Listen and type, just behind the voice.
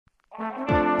You're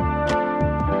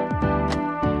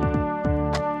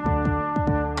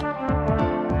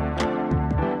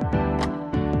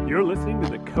listening to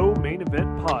the Co-Main Event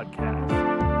Podcast.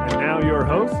 And now your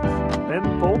hosts, Ben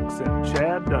Folks and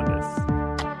Chad Dundas.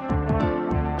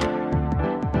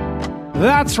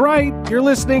 That's right. You're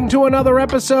listening to another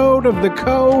episode of the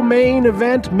Co-Main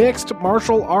Event Mixed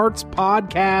Martial Arts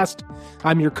Podcast.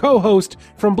 I'm your co-host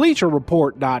from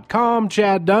BleacherReport.com,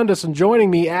 Chad Dundas, and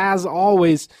joining me, as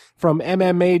always, from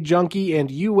MMA Junkie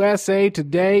and USA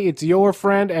Today, it's your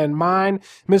friend and mine,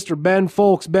 Mr. Ben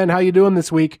Folks. Ben, how you doing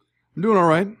this week? I'm doing all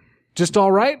right. Just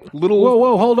all right?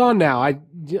 Whoa, hold on now. I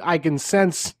can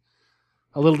sense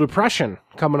a little depression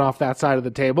coming off that side of the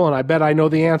table, and I bet I know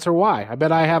the answer why. I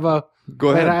bet I have I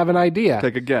have an idea.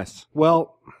 Take a guess.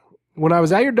 Well, when I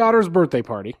was at your daughter's birthday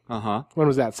party, when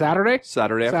was that, Saturday?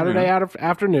 Saturday afternoon.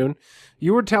 Afternoon,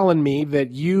 you were telling me that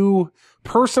you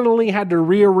personally had to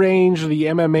rearrange the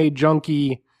MMA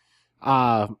Junkie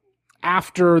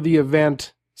after the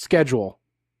event schedule.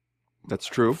 That's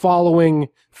true. Following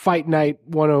Fight Night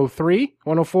 103,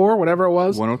 104, whatever it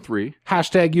was. 103.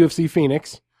 Hashtag UFC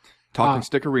Phoenix. Talking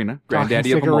Stick Arena.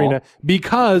 Granddaddy of them all.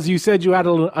 Because you said you had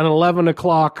an 11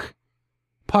 o'clock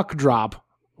puck drop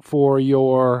for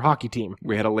your hockey team.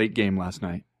 We had a late game last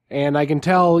night. And I can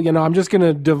tell, I'm just going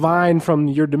to divine from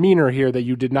your demeanor here that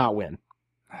you did not win.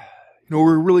 We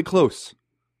were really close.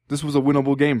 This was a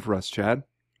winnable game for us, Chad.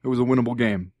 It was a winnable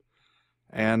game.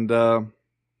 And,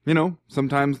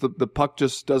 sometimes the puck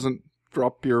just doesn't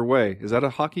drop your way. Is that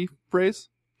a hockey phrase?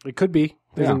 It could be.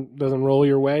 Doesn't roll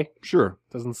your way. Sure.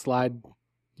 Doesn't slide.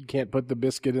 You can't put the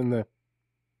biscuit in the...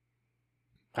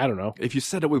 I don't know. If you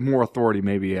said it with more authority,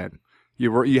 maybe, Ed.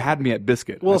 You had me at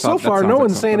biscuit. Well, so far, no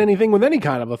one's saying anything with any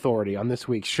kind of authority on this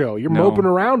week's show. You're moping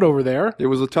around over there. It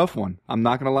was a tough one. I'm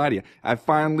not going to lie to you. I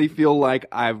finally feel like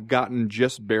I've gotten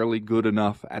just barely good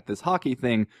enough at this hockey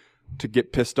thing to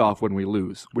get pissed off when we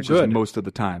lose, which is most of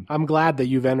the time. I'm glad that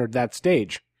you've entered that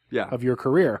stage of your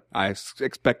career. I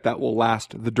expect that will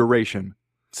last the duration.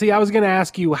 See, I was going to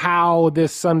ask you how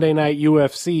this Sunday night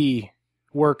UFC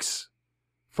works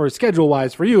for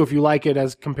schedule-wise for you, if you like it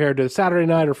as compared to Saturday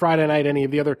night or Friday night, any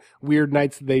of the other weird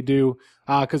nights that they do.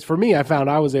 Because for me, I found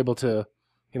I was able to,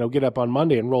 get up on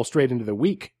Monday and roll straight into the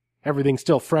week. Everything's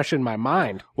still fresh in my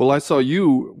mind. Well, I saw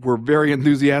you were very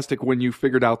enthusiastic when you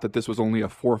figured out that this was only a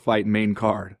 4-fight main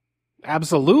card.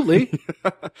 Absolutely.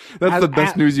 That's the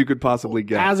best news you could possibly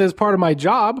get. As is part of my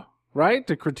job, right?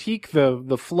 To critique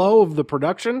the flow of the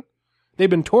production. They've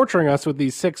been torturing us with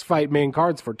these 6-fight main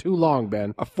cards for too long,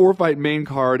 Ben. A 4-fight main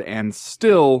card, and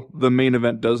still the main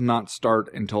event does not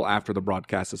start until after the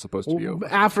broadcast is supposed to be over.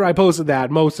 After I posted that,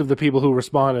 most of the people who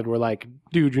responded were like,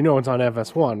 dude, it's on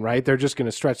FS1, right? They're just going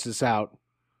to stretch this out.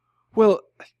 Well,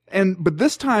 but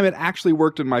this time it actually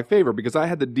worked in my favor because I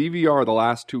had the DVR the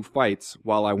last 2 fights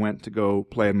while I went to go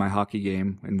play in my hockey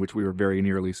game, in which we were very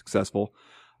nearly successful.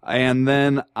 And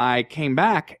then I came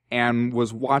back and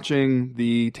was watching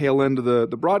the tail end of the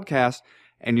broadcast.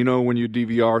 And when you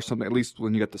DVR something, at least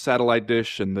when you got the satellite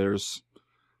dish and there's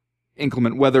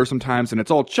inclement weather sometimes and it's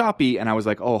all choppy. And I was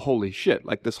like, oh, holy shit.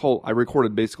 Like I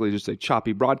recorded basically just a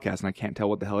choppy broadcast and I can't tell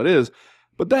what the hell it is.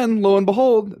 But then, lo and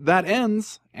behold, that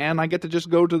ends and I get to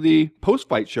just go to the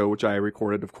post-fight show, which I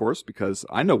recorded, of course, because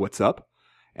I know what's up.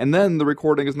 And then the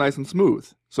recording is nice and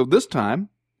smooth. So this time,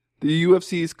 the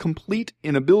UFC's complete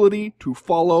inability to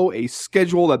follow a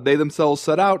schedule that they themselves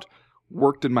set out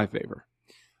worked in my favor.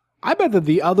 I bet that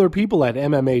the other people at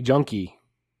MMA Junkie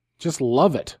just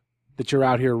love it that you're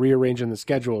out here rearranging the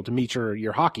schedule to meet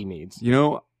your hockey needs.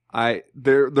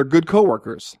 They're good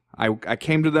coworkers. I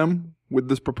came to them with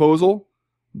this proposal.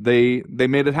 They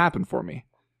made it happen for me.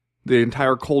 The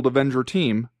entire Cold Avenger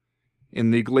team in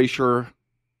the Glacier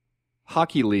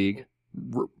Hockey League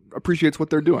appreciates what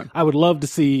they're doing. I would love to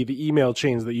see the email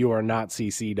chains that you are not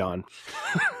CC'd on.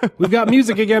 We've got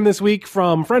music again this week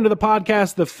from friend of the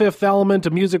podcast, The Fifth Element,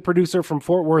 a music producer from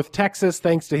Fort Worth, Texas.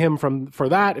 Thanks to him for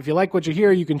that. If you like what you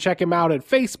hear, you can check him out at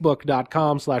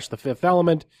facebook.com/The Fifth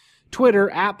Element, Twitter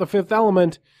 @The Fifth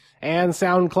Element, and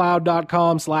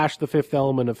soundcloud.com/The Fifth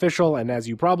Element Official. And as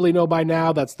you probably know by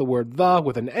now, that's the word the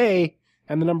with an A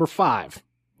and the number 5.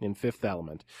 In Fifth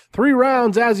Element. 3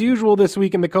 rounds as usual this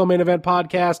week in the Co-Main Event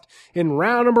Podcast. In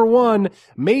round number 1,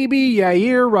 maybe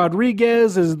Yair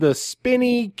Rodriguez is the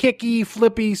spinny, kicky,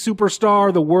 flippy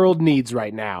superstar the world needs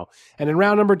right now. And in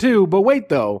round number 2, but wait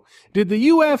though, did the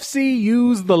UFC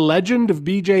use the legend of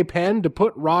BJ Penn to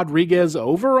put Rodriguez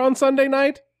over on Sunday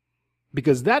night?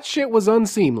 Because that shit was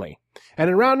unseemly.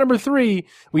 And in round number 3,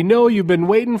 we know you've been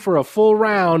waiting for a full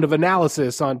round of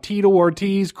analysis on Tito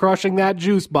Ortiz crushing that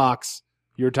juice box.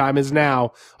 Your time is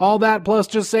now. All that plus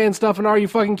just saying stuff and Are You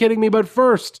Fucking Kidding Me? But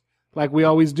first, like we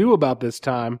always do about this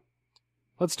time,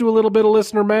 let's do a little bit of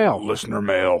listener mail. Listener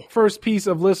mail. First piece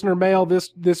of listener mail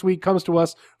this week comes to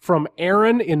us from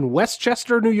Aaron in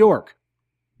Westchester, New York.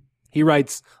 He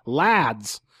writes,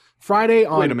 lads, Friday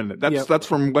on... Wait a minute. That's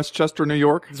from Westchester, New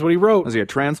York? That's what he wrote. Is he a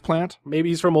transplant? Maybe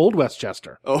he's from Old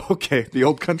Westchester. Oh, okay. The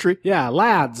old country? Yeah,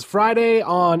 lads, Friday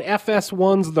on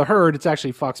FS1's The Herd. It's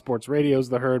actually Fox Sports Radio's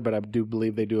The Herd, but I do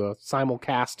believe they do a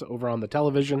simulcast over on the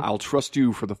television. I'll trust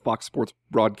you for the Fox Sports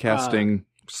Broadcasting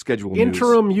schedule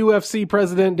Interim news. UFC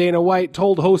president Dana White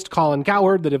told host Colin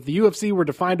Cowherd that if the UFC were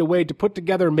to find a way to put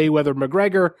together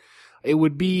Mayweather-McGregor, it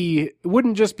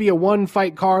wouldn't just be a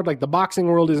one-fight card like the boxing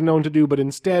world is known to do, but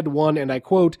instead one, and I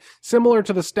quote, similar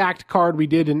to the stacked card we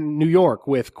did in New York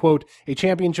with, quote, a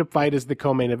championship fight as the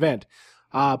co-main event.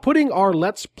 Putting our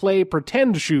let's play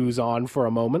pretend shoes on for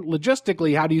a moment,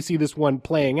 logistically, how do you see this one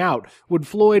playing out? Would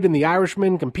Floyd and the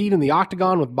Irishman compete in the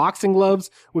octagon with boxing gloves?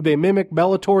 Would they mimic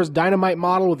Bellator's Dynamite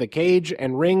model with a cage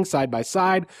and ring side by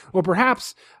side? Or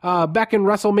perhaps back in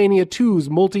WrestleMania 2's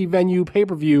multi-venue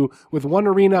pay-per-view with one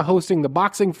arena hosting the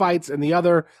boxing fights and the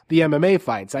other the MMA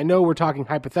fights? I know we're talking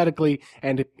hypothetically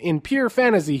and in pure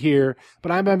fantasy here,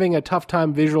 but I'm having a tough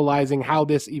time visualizing how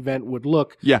this event would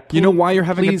look. Yeah, you know why you're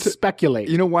having Please speculate.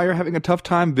 You know why you're having a tough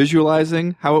time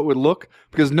visualizing how it would look?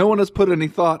 Because no one has put any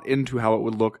thought into how it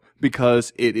would look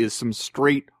because it is some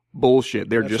straight bullshit.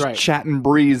 They're That's just right. chatting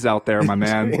breeze out there, my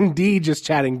man. Indeed, just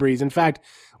chatting breeze. In fact,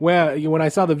 when I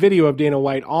saw the video of Dana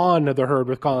White on The Herd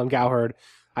with Colin Cowherd,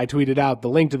 I tweeted out the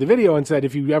link to the video and said,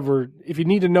 if you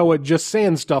need to know what Just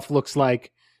Saying Stuff looks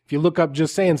like, if you look up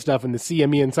Just Saying Stuff in the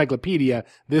CME encyclopedia,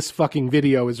 this fucking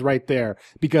video is right there.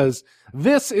 Because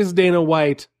this is Dana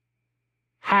White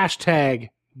hashtag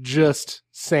just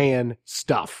saying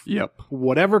stuff. Yep.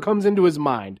 Whatever comes into his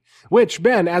mind. Which,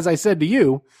 Ben, as I said to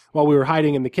you, while we were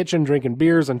hiding in the kitchen drinking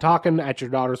beers and talking at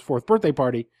your daughter's 4th birthday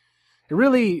party, it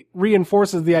really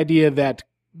reinforces the idea that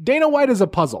Dana White is a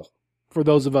puzzle for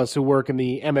those of us who work in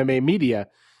the MMA media,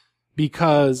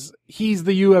 because he's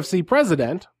the UFC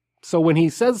president, so when he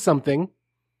says something,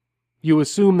 you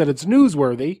assume that it's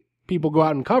newsworthy, people go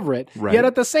out and cover it, Right. Yet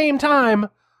at the same time,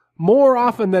 more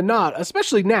often than not,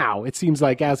 especially now, it seems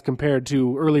like as compared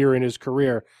to earlier in his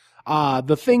career,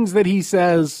 the things that he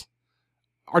says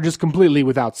are just completely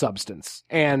without substance.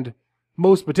 And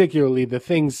most particularly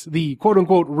the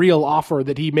quote-unquote real offer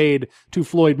that he made to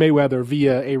Floyd Mayweather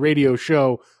via a radio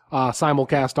show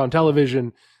simulcast on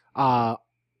television,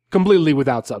 completely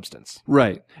without substance.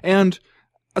 Right. And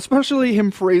especially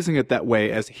him phrasing it that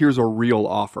way as here's a real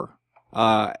offer.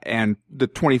 And the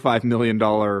 $25 million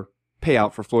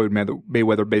payout for Floyd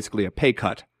Mayweather, basically a pay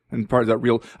cut. And part of that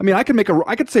real, I mean, I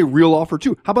could say real offer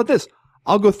too. How about this?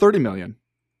 I'll go 30 million.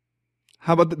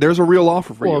 How about there's a real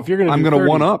offer for you. If you're gonna I'm do going to 30,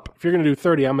 one up. If you're going to do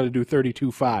 30, I'm going to do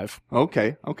 32.5.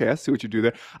 Okay. I see what you do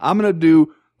there. I'm going to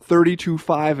do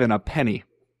 32.5 and a penny.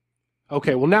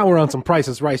 Okay, well now we're on some Price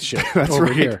is Right shit That's over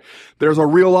right. here. There's a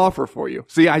real offer for you.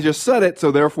 See, I just said it,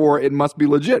 so therefore it must be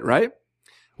legit, right?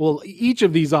 Well, each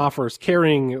of these offers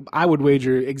carrying, I would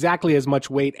wager, exactly as much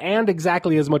weight and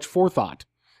exactly as much forethought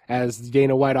as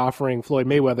Dana White offering Floyd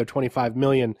Mayweather $25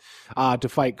 million to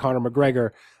fight Conor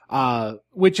McGregor,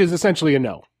 which is essentially a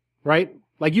no, right?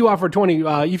 Like you offer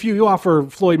if you offer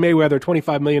Floyd Mayweather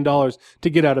 $25 million to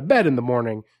get out of bed in the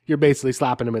morning, you're basically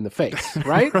slapping him in the face,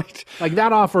 right? Right. Like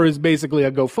that offer is basically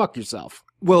a go fuck yourself.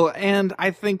 Well, and I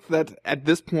think that at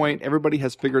this point, everybody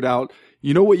has figured out,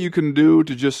 you know what you can do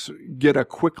to just get a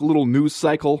quick little news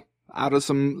cycle out of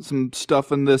some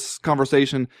stuff in this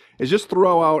conversation is just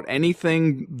throw out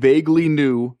anything vaguely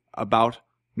new about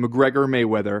McGregor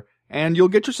Mayweather, and you'll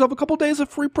get yourself a couple days of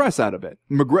free press out of it.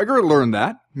 McGregor learned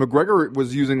that. McGregor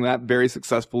was using that very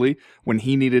successfully when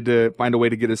he needed to find a way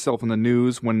to get himself in the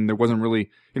news when there wasn't really,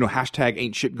 hashtag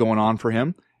ain't shit going on for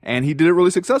him. And he did it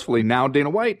really successfully. Now Dana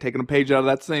White, taking a page out of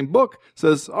that same book,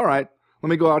 says, all right, let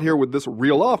me go out here with this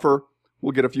real offer.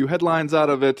 We'll get a few headlines out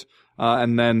of it,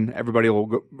 and then everybody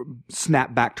will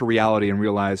snap back to reality and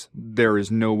realize there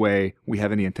is no way we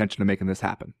have any intention of making this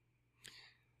happen.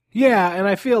 Yeah, and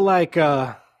I feel like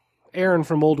Aaron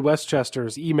from Old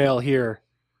Westchester's email here,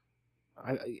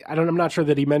 I'm not sure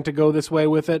that he meant to go this way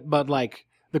with it, but like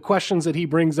the questions that he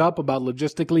brings up about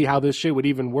logistically how this shit would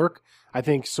even work, I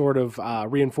think sort of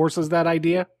reinforces that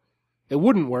idea. It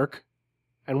wouldn't work.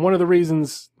 And one of the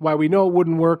reasons why we know it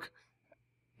wouldn't work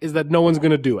is that no one's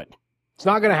going to do it. It's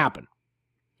not going to happen.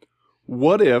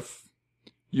 What if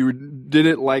you did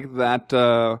it like that,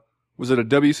 Was it a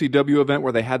WCW event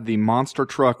where they had the monster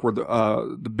truck where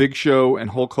the Big Show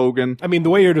and Hulk Hogan? I mean, the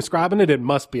way you're describing it, it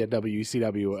must be a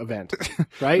WCW event,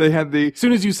 right? They had As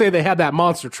soon as you say they had that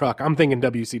monster truck, I'm thinking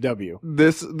WCW.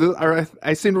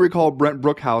 I seem to recall Brent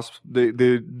Brookhouse,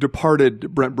 the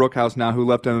departed Brent Brookhouse now, who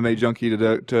left MMA Junkie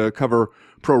to cover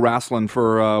pro wrestling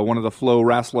for one of the Flow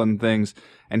wrestling things,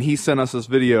 and he sent us this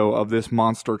video of this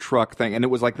monster truck thing, and it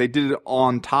was like they did it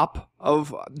on top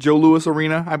of Joe Louis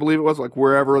Arena, I believe it was, like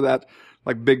wherever that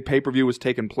like big pay-per-view was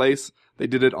taking place. They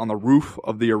did it on the roof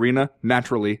of the arena.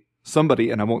 Naturally,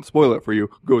 somebody, and I won't spoil it for you,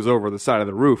 goes over the side of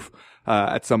the roof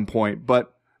at some point,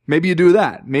 but maybe you do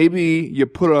that. Maybe you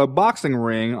put a boxing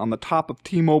ring on the top of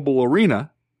T-Mobile Arena.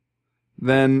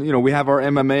 Then, we have our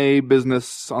MMA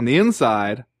business on the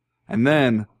inside, and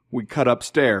then we cut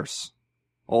upstairs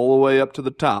all the way up to the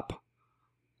top,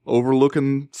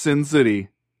 overlooking Sin City.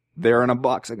 There in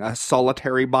a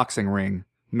solitary boxing ring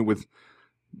with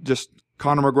just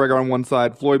Conor McGregor on one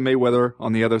side, Floyd Mayweather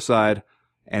on the other side,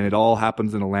 and it all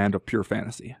happens in a land of pure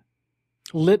fantasy.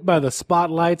 Lit by the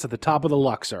spotlights at the top of the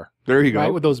Luxor. There you go.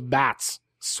 Right, with those bats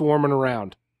swarming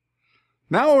around.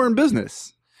 Now we're in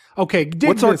business. Okay,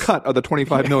 what's our cut of the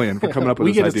 $25 million for coming up with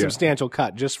we this get idea? A substantial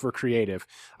cut just for creative.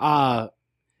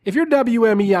 If you're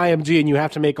WME IMG and you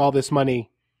have to make all this money,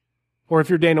 or if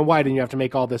you're Dana White and you have to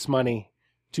make all this money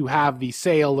to have the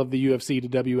sale of the UFC to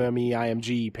WME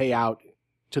IMG pay out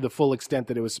to the full extent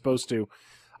that it was supposed to,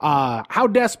 how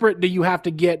desperate do you have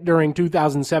to get during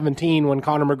 2017 when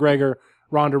Conor McGregor,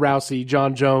 Ronda Rousey,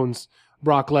 John Jones,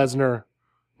 Brock Lesnar,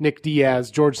 Nick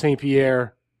Diaz, George St.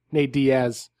 Pierre, Nate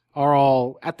Diaz are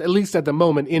all, at least at the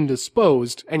moment,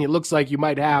 indisposed, and it looks like you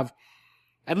might have,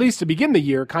 at least to begin the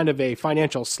year, kind of a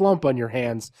financial slump on your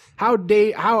hands. How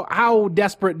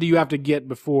desperate do you have to get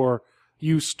before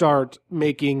you start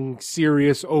making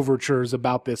serious overtures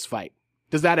about this fight?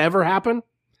 Does that ever happen?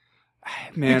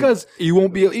 Man, because you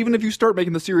won't be, even if you start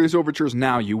making the serious overtures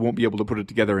now, you won't be able to put it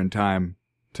together in time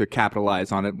to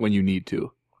capitalize on it when you need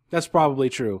to. That's probably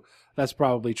true. It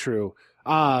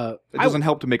doesn't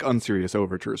help to make unserious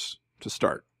overtures to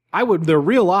start. They're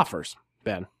real offers,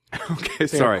 Ben. Okay,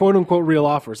 sorry. Quote unquote real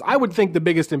offers. I would think the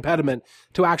biggest impediment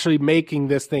to actually making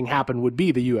this thing happen would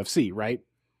be the UFC, right?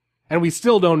 And we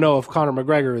still don't know if Conor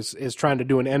McGregor is trying to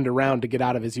do an end around to get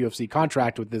out of his UFC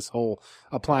contract with this whole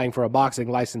applying for a boxing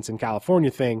license in California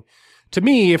thing. To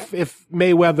me, if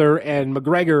Mayweather and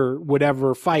McGregor would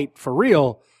ever fight for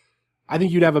real, I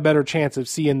think you'd have a better chance of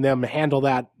seeing them handle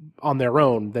that on their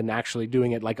own than actually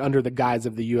doing it like under the guise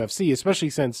of the UFC, especially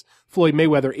since Floyd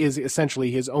Mayweather is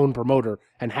essentially his own promoter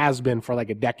and has been for like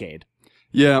a decade.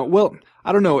 Yeah, well,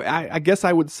 I don't know. I guess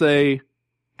I would say,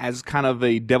 as kind of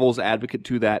a devil's advocate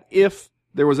to that, if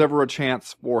there was ever a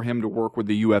chance for him to work with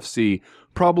the UFC,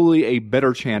 probably a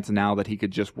better chance now that he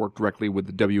could just work directly with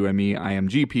the WME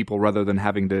IMG people rather than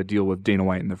having to deal with Dana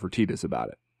White and the Fertittas about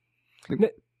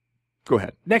it. Go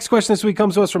ahead. Next question this week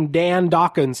comes to us from Dan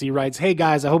Dawkins. He writes, "Hey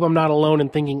guys, I hope I'm not alone in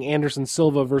thinking Anderson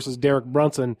Silva versus Derek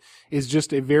Brunson is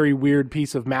just a very weird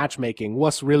piece of matchmaking.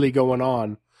 What's really going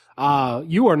on?"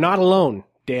 You are not alone,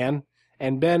 Dan.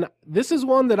 And Ben, this is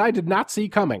one that I did not see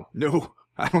coming. No,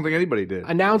 I don't think anybody did.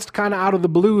 Announced kind of out of the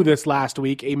blue this last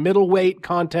week, a middleweight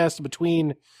contest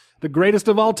between the greatest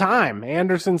of all time,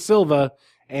 Anderson Silva,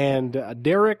 and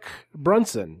Derek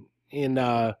Brunson in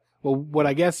what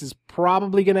I guess is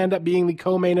probably going to end up being the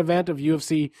co-main event of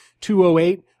UFC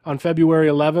 208 on February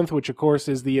 11th, which of course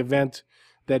is the event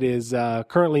that is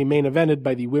currently main evented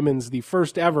by the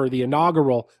first ever, the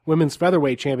inaugural women's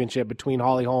featherweight championship between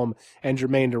Holly Holm and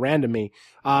Germaine de Randamie.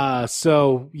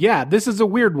 So yeah, this is a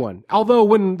weird one. Although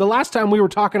when the last time we were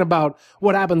talking about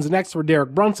what happens next for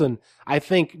Derek Brunson, I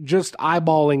think just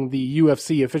eyeballing the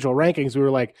UFC official rankings, we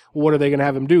were like, well, what are they going to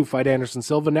have him do? Fight Anderson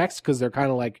Silva next? Because they're kind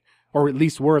of like, or at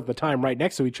least were at the time, right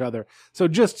next to each other. So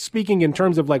just speaking in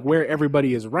terms of like where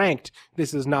everybody is ranked,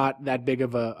 this is not that big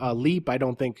of a leap, I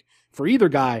don't think, for either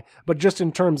guy. But just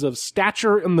in terms of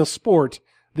stature in the sport,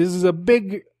 this is a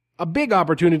big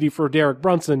opportunity for Derek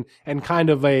Brunson and kind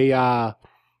of a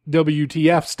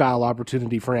WTF style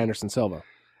opportunity for Anderson Silva.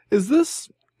 Is this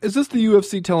the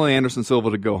UFC telling Anderson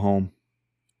Silva to go home?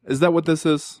 Is that what this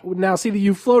is? Now, see,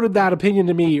 you floated that opinion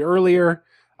to me earlier.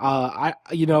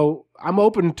 I'm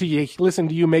open to you listening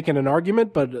to you making an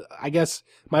argument, but I guess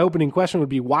my opening question would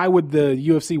be, why would the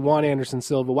UFC want Anderson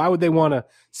Silva? Why would they want to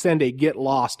send a get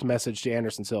lost message to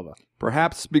Anderson Silva?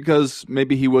 Perhaps because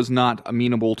maybe he was not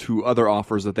amenable to other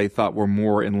offers that they thought were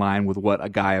more in line with what a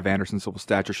guy of Anderson Silva's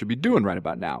stature should be doing right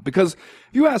about now. Because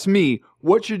if you ask me,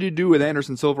 what should you do with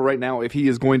Anderson Silva right now if he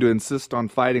is going to insist on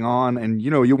fighting on and,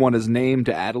 you want his name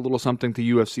to add a little something to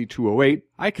UFC 208?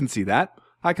 I can see that.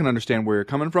 I can understand where you're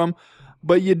coming from,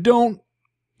 but you don't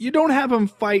have him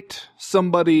fight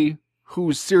somebody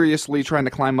who's seriously trying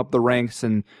to climb up the ranks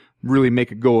and really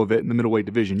make a go of it in the middleweight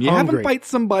division. You have him fight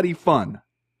somebody fun,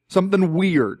 something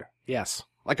weird. Yes.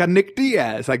 Like a Nick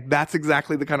Diaz. Like, that's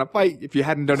exactly the kind of fight, if you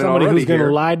hadn't done Somebody it already. Who's going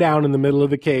to lie down in the middle of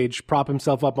the cage, prop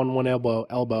himself up on one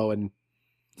elbow, and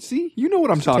see, you know what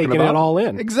I'm talking about. Taking it all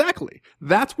in. Exactly.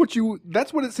 That's what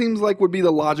it seems like would be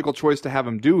the logical choice to have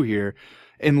him do here,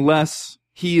 unless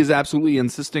he is absolutely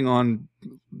insisting on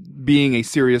being a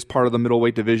serious part of the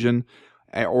middleweight division,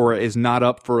 or is not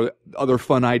up for other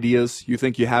fun ideas you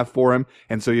think you have for him.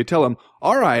 And so you tell him,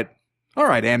 all right,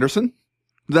 Anderson,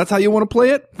 that's how you want to play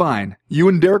it? Fine. You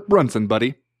and Derek Brunson,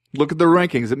 buddy. Look at the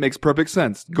rankings. It makes perfect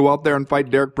sense. Go out there and fight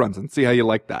Derek Brunson. See how you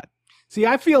like that. See,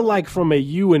 I feel like from a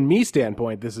you and me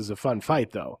standpoint, this is a fun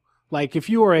fight, though. Like, if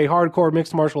you are a hardcore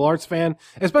mixed martial arts fan,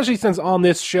 especially since on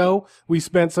this show, we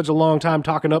spent such a long time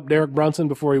talking up Derek Brunson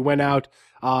before he went out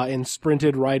and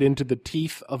sprinted right into the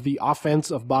teeth of the offense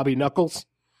of Bobby Knuckles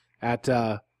at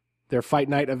their Fight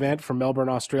Night event from Melbourne,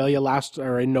 Australia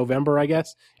in November, I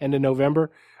guess, end of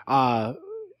November.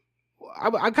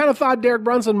 I kind of thought Derek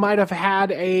Brunson might have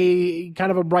had a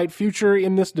kind of a bright future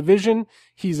in this division.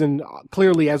 He's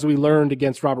clearly, as we learned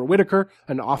against Robert Whittaker,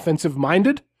 an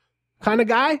offensive-minded kind of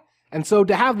guy. And so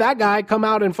to have that guy come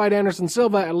out and fight Anderson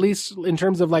Silva, at least in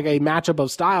terms of like a matchup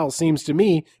of styles, seems to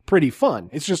me pretty fun.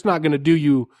 It's just not going to do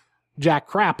you jack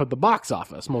crap at the box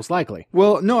office, most likely.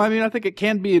 Well, no, I mean, I think it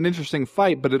can be an interesting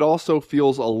fight, but it also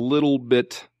feels a little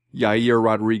bit Yair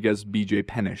Rodriguez, BJ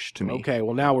Pennish to me. Okay,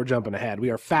 well, now we're jumping ahead. We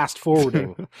are fast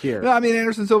forwarding here. No, I mean,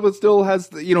 Anderson Silva still has,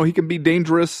 he can be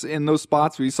dangerous in those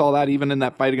spots. We saw that even in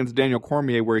that fight against Daniel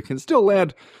Cormier, where he can still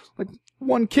land like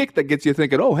one kick that gets you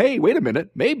thinking, oh, hey, wait a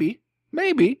minute, maybe.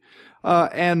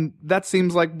 And that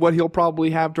seems like what he'll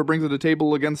probably have to bring to the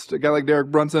table against a guy like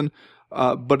Derek Brunson.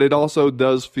 But it also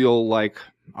does feel like,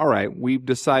 all right, we've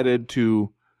decided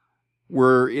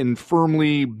we're in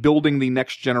firmly building the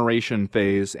next generation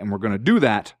phase, and we're going to do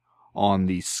that on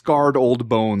the scarred old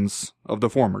bones of the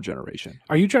former generation.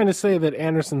 Are you trying to say that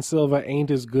Anderson Silva ain't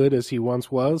as good as he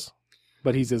once was,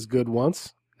 but he's as good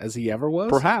once as he ever was?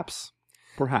 Perhaps.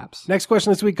 Next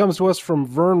question this week comes to us from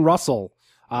Vern Russell,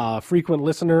 frequent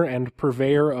listener and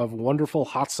purveyor of wonderful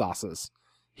hot sauces.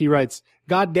 He writes,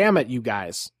 God damn it, you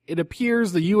guys. It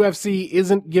appears the UFC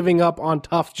isn't giving up on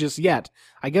TUF just yet.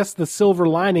 I guess the silver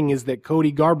lining is that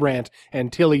Cody Garbrandt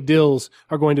and Tilly Dills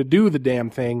are going to do the damn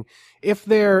thing. If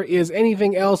there is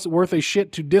anything else worth a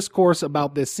shit to discourse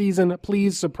about this season,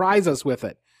 please surprise us with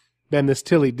it. Ben, this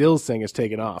Tilly Dills thing is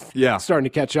taking off. Yeah. It's starting to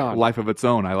catch on. Life of its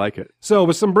own. I like it. So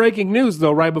with some breaking news,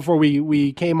 though, right before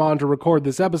we came on to record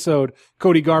this episode,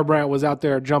 Cody Garbrandt was out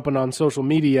there jumping on social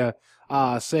media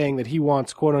saying that he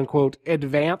wants, quote-unquote,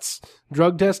 advance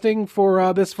drug testing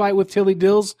for this fight with Tilly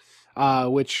Dills,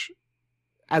 which,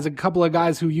 as a couple of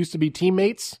guys who used to be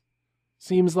teammates,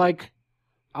 seems like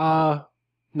not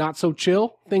so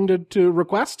chill thing to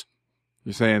request.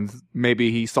 You're saying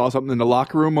maybe he saw something in the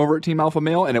locker room over at Team Alpha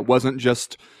Male, and it wasn't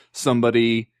just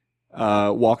somebody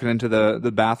walking into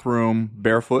the bathroom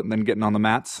barefoot and then getting on the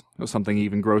mats? It was something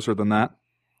even grosser than that?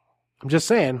 I'm just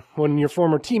saying, when your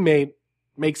former teammate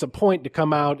makes a point to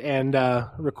come out and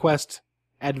request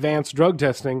advanced drug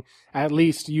testing, at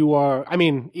least you are, I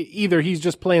mean, either he's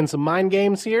just playing some mind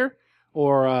games here,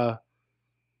 or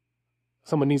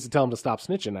someone needs to tell him to stop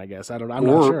snitching, I guess. I'm not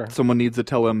sure. Or someone needs to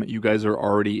tell him you guys are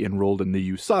already enrolled in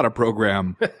the USADA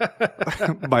program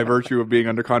by virtue of being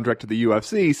under contract to the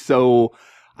UFC. So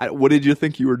what did you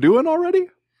think you were doing already?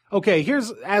 Okay,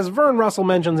 here's, as Vern Russell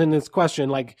mentions in his question,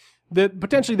 like,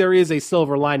 potentially there is a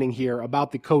silver lining here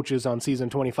about the coaches on season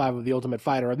 25 of The Ultimate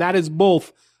Fighter, and that is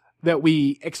both that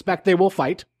we expect they will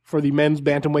fight for the men's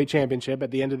bantamweight championship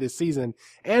at the end of this season,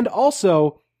 and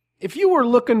also, if you were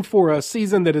looking for a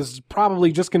season that is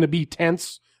probably just going to be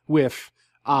tense with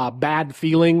bad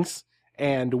feelings,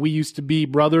 and we used to be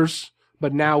brothers,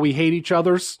 but now we hate each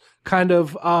other's kind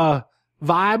of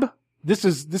vibe, this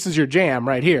is your jam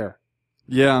right here.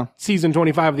 Yeah. Season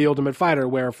 25 of The Ultimate Fighter,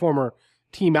 where former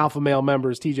Team Alpha Male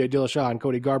members TJ Dillashaw and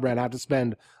Cody Garbrandt have to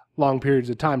spend long periods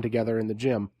of time together in the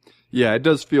gym. Yeah, it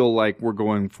does feel like we're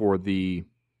going for the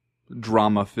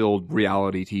drama-filled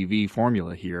reality TV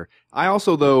formula here. I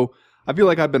also, though, I feel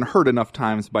like I've been hurt enough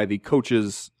times by the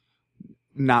coaches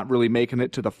not really making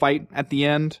it to the fight at the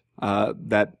end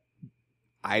that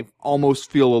I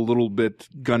almost feel a little bit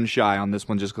gun-shy on this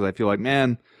one, just because I feel like,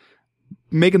 man,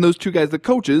 making those two guys the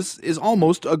coaches is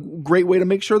almost a great way to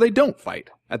make sure they don't fight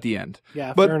at the end.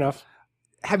 Yeah, but fair enough.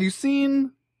 Have you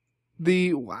seen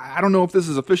I don't know if this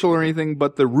is official or anything,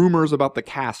 but the rumors about the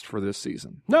cast for this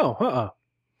season? No,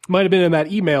 Might have been in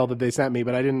that email that they sent me,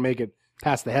 but I didn't make it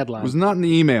past the headline. It was not in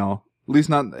the email, at least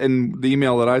not in the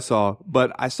email that I saw,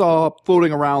 but I saw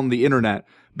floating around the internet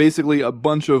basically a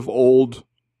bunch of old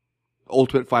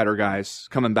Ultimate Fighter guys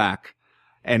coming back,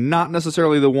 and not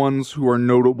necessarily the ones who are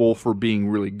notable for being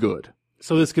really good.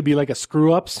 So this could be like a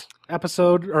screw-ups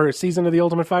episode or a season of The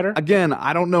Ultimate Fighter? Again,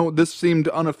 I don't know. This seemed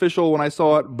unofficial when I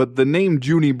saw it, but the name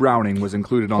Junie Browning was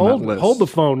included on that list. Hold the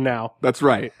phone now. That's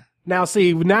right. Now,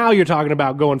 see, now you're talking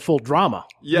about going full drama.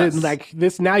 Yes. Like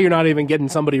this, now you're not even getting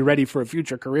somebody ready for a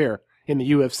future career in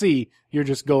the UFC. You're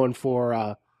just going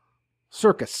for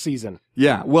circus season.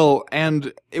 Yeah, well,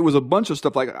 and it was a bunch of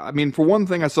stuff. Like, I mean, for one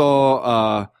thing, I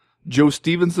saw Joe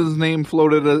Stevenson's name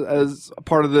floated as a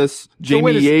part of this.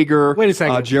 Jamie Yeager. Wait a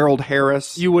second. Gerald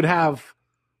Harris. You would have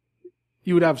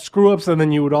screw-ups, and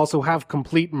then you would also have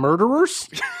complete murderers?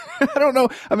 I don't know.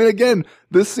 I mean, again,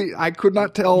 I could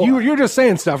not tell. You're just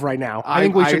saying stuff right now. I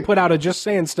think we should put out a just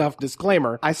saying stuff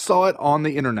disclaimer. I saw it on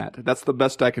the internet. That's the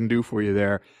best I can do for you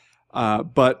there.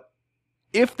 But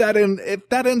if that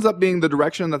ends up being the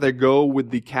direction that they go with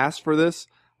the cast for this,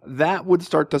 that would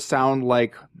start to sound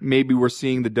like maybe we're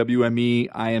seeing the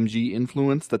WME IMG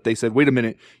influence, that they said, wait a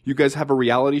minute, you guys have a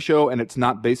reality show and it's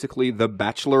not basically The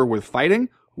Bachelor with fighting?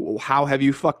 How have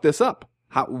you fucked this up?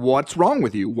 What's wrong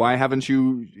with you? Why haven't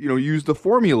you used the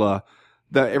formula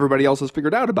that everybody else has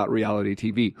figured out about reality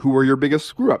TV? Who are your biggest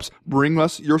screw-ups? Bring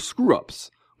us your screw-ups.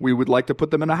 We would like to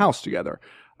put them in a house together.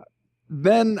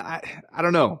 Then, I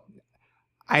don't know.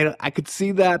 I could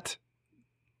see that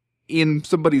in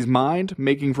somebody's mind,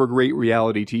 making for great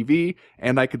reality TV,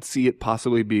 and I could see it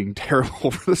possibly being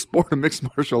terrible for the sport of mixed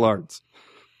martial arts.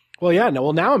 Well, yeah, no.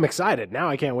 Well, now I'm excited. Now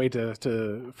I can't wait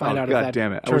to find out if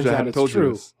that turns out it's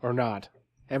true or not.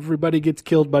 Everybody gets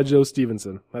killed by Joe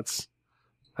Stevenson. That's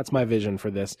my vision for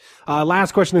this.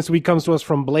 Last question this week comes to us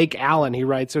from Blake Allen. He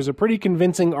writes, there's a pretty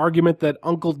convincing argument that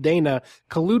Uncle Dana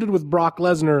colluded with Brock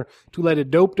Lesnar to let a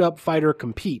doped-up fighter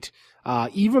compete.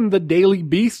 Even the Daily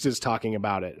Beast is talking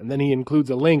about it. And then he includes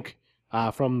a link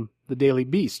from the Daily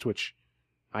Beast, which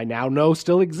I now know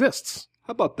still exists.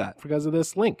 How about that? Because of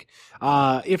this link.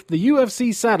 If the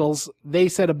UFC settles, they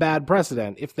set a bad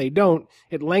precedent. If they don't,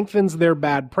 it lengthens their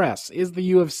bad press. Is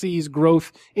the UFC's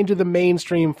growth into the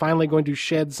mainstream finally going to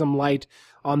shed some light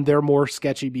on their more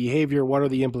sketchy behavior? What are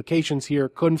the implications here?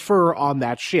 Confer on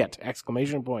that shit! !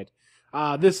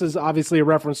 This is obviously a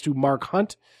reference to Mark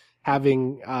Hunt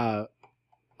having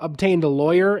obtained a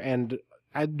lawyer, and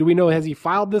do we know, has he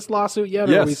filed this lawsuit yet?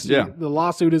 Yes, yeah. The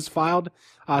lawsuit is filed.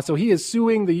 So he is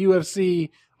suing the UFC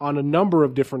on a number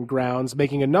of different grounds,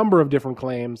 making a number of different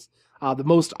claims, the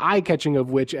most eye-catching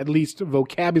of which, at least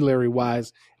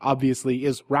vocabulary-wise, obviously,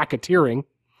 is racketeering,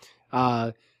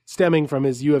 stemming from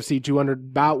his UFC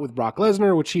 200 bout with Brock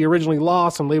Lesnar, which he originally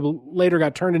lost and later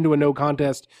got turned into a no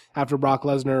contest after Brock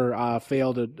Lesnar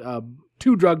failed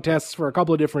 2 drug tests for a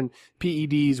couple of different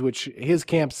PEDs, which his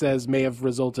camp says may have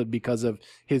resulted because of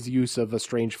his use of a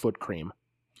strange foot cream.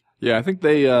 Yeah, I think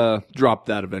they dropped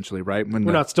that eventually, right? We're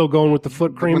not still going with the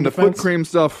foot cream defense? The foot cream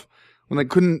stuff, when they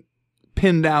couldn't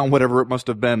pin down whatever it must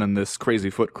have been in this crazy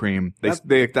foot cream,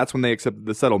 that's when they accepted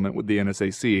the settlement with the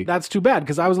NSAC. That's too bad,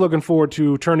 because I was looking forward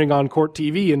to turning on Court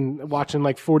TV and watching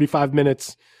like 45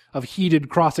 minutes of heated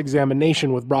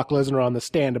cross-examination with Brock Lesnar on the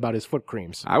stand about his foot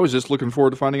creams. I was just looking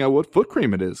forward to finding out what foot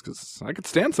cream it is, because I could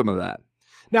stand some of that.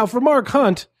 Now, for Mark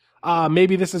Hunt,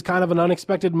 maybe this is kind of an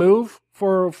unexpected move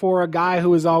for a guy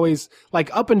who is always, like,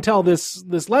 up until this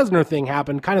Lesnar thing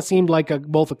happened, kind of seemed like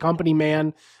both a company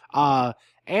man,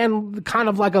 and kind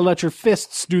of like a let your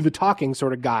fists do the talking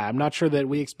sort of guy. I'm not sure that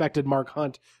we expected Mark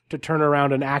Hunt to turn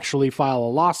around and actually file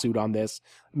a lawsuit on this.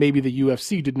 Maybe the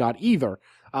UFC did not either.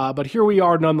 But here we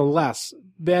are nonetheless.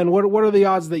 Ben, what are the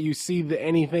odds that you see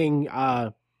anything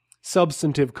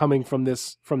substantive coming from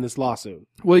this lawsuit?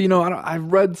 Well,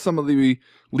 I've read some of the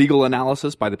legal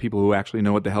analysis by the people who actually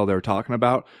know what the hell they're talking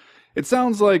about. It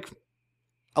sounds like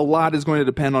a lot is going to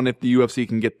depend on if the UFC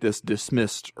can get this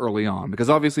dismissed early on, because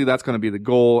obviously that's going to be the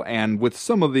goal. And with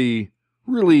some of the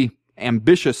really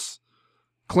ambitious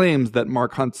claims that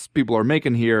Mark Hunt's people are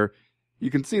making here, you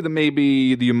can see that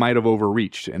maybe you might have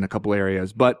overreached in a couple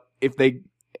areas. But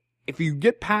if you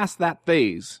get past that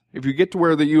phase, if you get to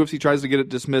where the UFC tries to get it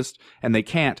dismissed and they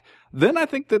can't, then I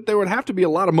think that there would have to be a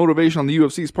lot of motivation on the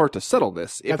UFC's part to settle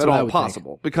this, if at all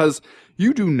possible. Because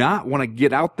you do not want to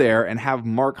get out there and have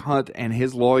Mark Hunt and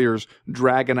his lawyers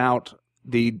dragging out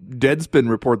the Deadspin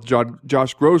report that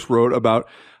Josh Gross wrote about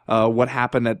what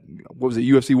happened at,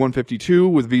 UFC 152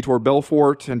 with Vitor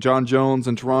Belfort and John Jones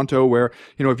in Toronto, where,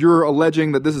 if you're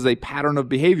alleging that this is a pattern of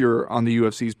behavior on the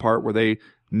UFC's part where they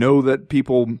know that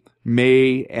people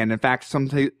may, and in fact,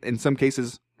 in some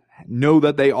cases know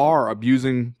that they are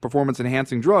abusing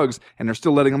performance-enhancing drugs and they're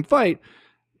still letting them fight,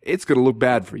 it's going to look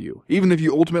bad for you. Even if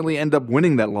you ultimately end up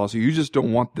winning that lawsuit, you just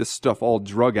don't want this stuff all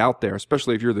drug out there,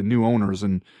 especially if you're the new owners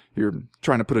and you're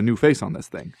trying to put a new face on this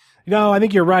thing. No, I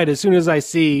think you're right. As soon as I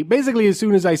see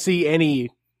any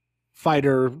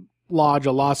fighter lodge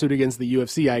a lawsuit against the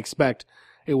UFC, I expect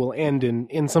it will end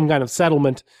in some kind of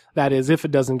settlement. That is, if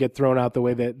it doesn't get thrown out the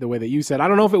way that you said. I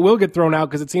don't know if it will get thrown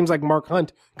out because it seems like Mark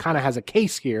Hunt kind of has a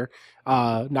case here.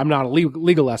 I'm not a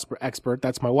legal expert.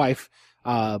 That's my wife.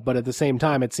 But at the same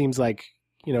time, it seems like,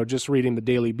 just reading the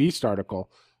Daily Beast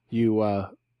article,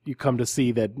 you come to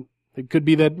see that it could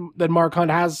be that Mark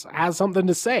Hunt has something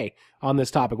to say on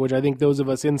this topic, which I think those of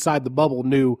us inside the bubble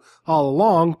knew all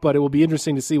along, but it will be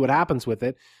interesting to see what happens with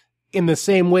it. In the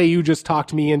same way you just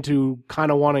talked me into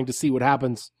kind of wanting to see what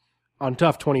happens on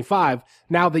Tough 25,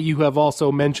 now that you have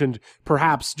also mentioned,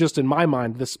 perhaps just in my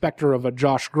mind, the specter of a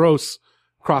Josh Gross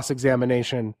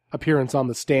cross-examination appearance on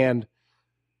the stand,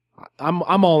 I'm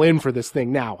all in for this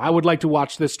thing now. I would like to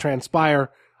watch this transpire.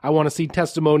 I want to see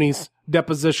testimonies,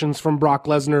 depositions from Brock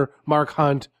Lesnar, Mark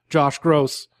Hunt, Josh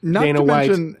Gross, Dana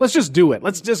White. Let's just do it.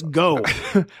 Let's just go.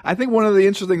 I think one of the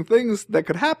interesting things that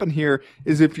could happen here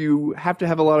is if you have to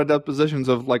have a lot of depositions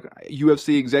of like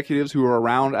UFC executives who were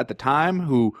around at the time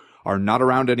who are not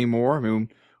around anymore. I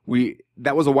mean,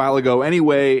 that was a while ago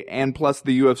anyway, and plus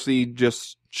the UFC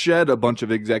just shed a bunch of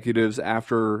executives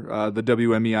after the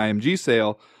WME IMG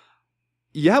sale.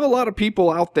 You have a lot of people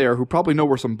out there who probably know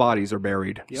where some bodies are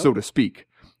buried, so to speak,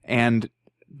 and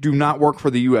do not work for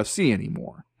the UFC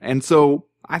anymore. And so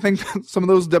I think some of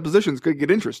those depositions could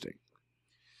get interesting.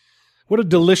 What a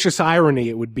delicious irony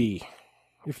it would be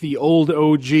if the old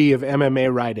OG of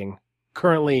MMA writing,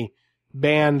 currently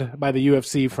banned by the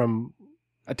UFC from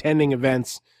attending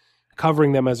events,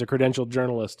 covering them as a credentialed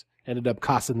journalist, ended up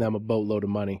costing them a boatload of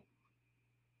money.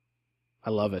 I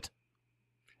love it.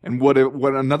 And what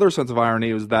another sense of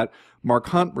irony was that Mark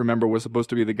Hunt, remember, was supposed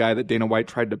to be the guy that Dana White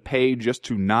tried to pay just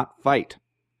to not fight.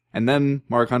 And then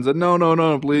Mark Hunt said,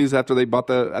 no, please, after they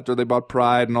bought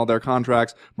Pride and all their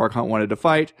contracts, Mark Hunt wanted to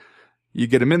fight. You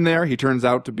get him in there, he turns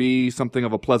out to be something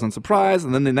of a pleasant surprise,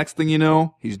 and then the next thing you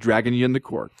know, he's dragging you into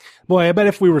court. Boy, I bet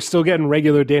if we were still getting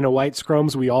regular Dana White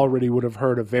scrums, we already would have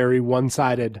heard a very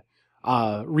one-sided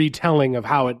retelling of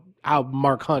how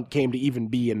Mark Hunt came to even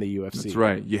be in the UFC. That's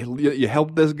right. You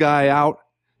help this guy out.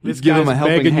 This give guy's him a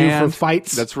helping begging hand. you for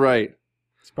fights. That's right.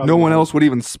 No one else would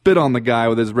even spit on the guy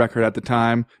with his record at the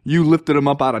time. You lifted him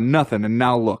up out of nothing, and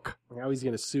now look. Now he's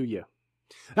going to sue you.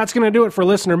 That's going to do it for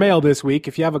listener mail this week.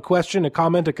 If you have a question, a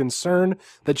comment, a concern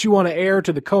that you want to air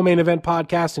to the Co-Main Event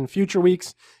podcast in future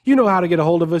weeks, you know how to get a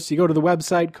hold of us. You go to the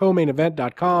website,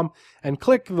 comainevent.com, and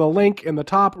click the link in the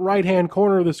top right-hand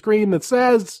corner of the screen that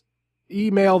says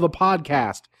email the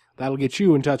podcast. That'll get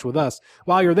you in touch with us.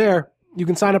 While you're there, you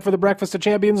can sign up for the Breakfast of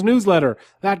Champions newsletter.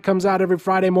 That comes out every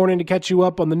Friday morning to catch you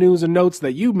up on the news and notes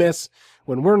that you miss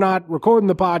when we're not recording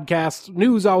the podcast.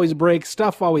 News always breaks.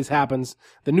 Stuff always happens.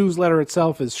 The newsletter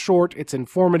itself is short. It's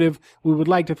informative. We would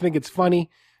like to think it's funny.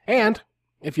 And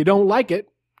if you don't like it,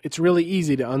 it's really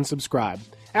easy to unsubscribe.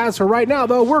 As for right now,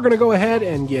 though, we're going to go ahead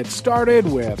and get started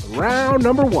with round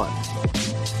number 1.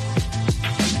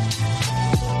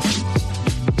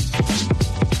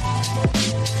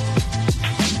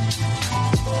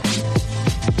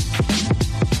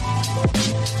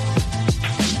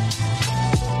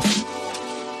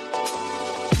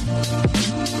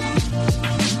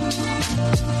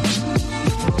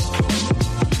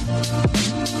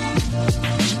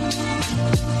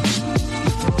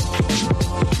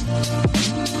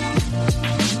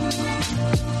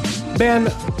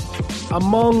 Ben,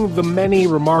 among the many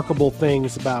remarkable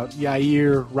things about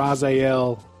Yair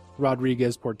Raziel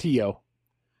Rodriguez Portillo,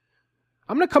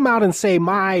 I'm going to come out and say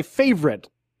my favorite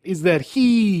is that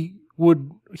he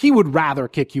would rather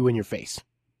kick you in your face.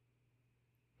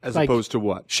 As opposed to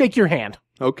what? Shake your hand.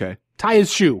 Okay. Tie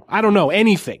his shoe. I don't know,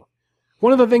 anything.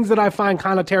 One of the things that I find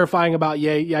kind of terrifying about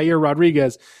Yair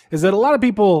Rodriguez is that a lot of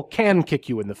people can kick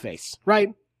you in the face, right?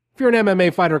 If you're an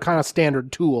MMA fighter, kind of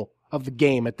standard tool of the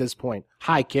game at this point.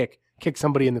 High kick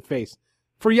somebody in the face.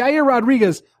 For Yair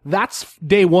Rodriguez, that's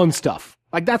day one stuff.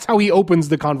 Like, that's how he opens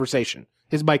the conversation,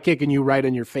 is by kicking you right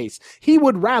in your face. He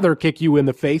would rather kick you in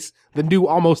the face than do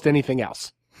almost anything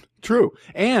else. True.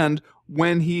 And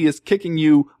when he is kicking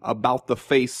you about the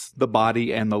face, the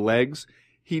body, and the legs,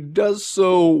 he does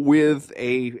so with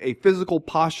a physical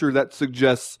posture that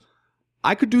suggests,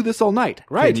 I could do this all night.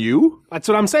 Right. Can you? That's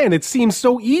what I'm saying. It seems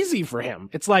so easy for him.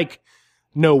 It's like,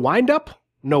 no wind-up,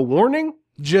 no warning,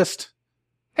 just,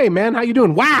 hey, man, how you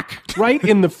doing? Whack! Right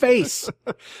in the face.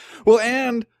 Well,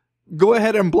 and go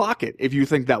ahead and block it if you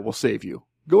think that will save you.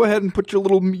 Go ahead and put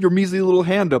your measly little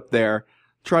hand up there.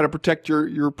 Try to protect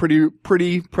your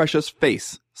pretty precious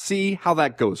face. See how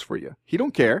that goes for you. He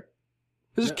don't care.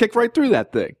 He'll just kick right through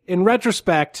that thing. In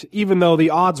retrospect, even though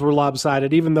the odds were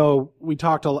lopsided, even though we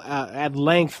talked at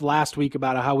length last week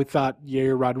about how we thought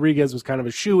Yair Rodriguez was kind of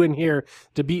a shoo-in here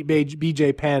to beat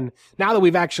BJ Penn, now that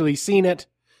we've actually seen it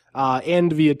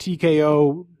end via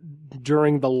TKO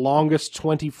during the longest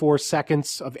 24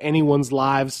 seconds of anyone's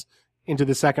lives into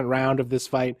the second round of this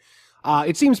fight,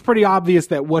 it seems pretty obvious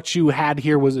that what you had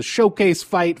here was a showcase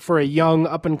fight for a young,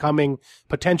 up-and-coming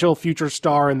potential future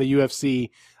star in the UFC,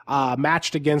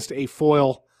 matched against a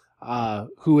foil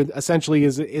who essentially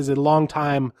is a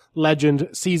longtime legend,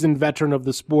 seasoned veteran of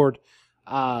the sport,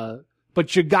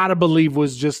 but you gotta believe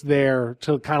was just there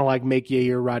to kind of like make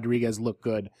Yair Rodriguez look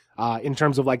good in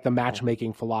terms of like the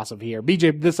matchmaking philosophy here.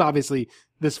 This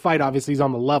fight obviously is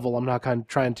on the level. I'm not kind of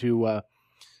trying to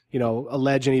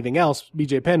allege anything else.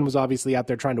 BJ Penn was obviously out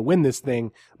there trying to win this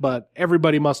thing, but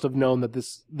everybody must have known that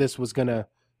this was gonna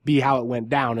be how it went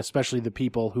down, especially the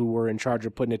people who were in charge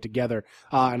of putting it together.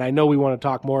 And I know we want to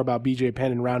talk more about BJ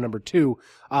Penn in round number 2.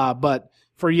 But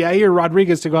for Yair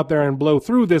Rodriguez to go up there and blow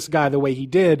through this guy the way he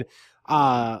did,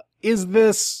 is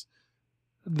this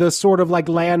the sort of like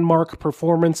landmark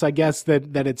performance, I guess,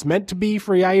 that it's meant to be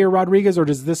for Yair Rodriguez? Or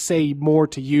does this say more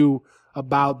to you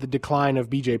about the decline of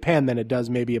BJ Penn than it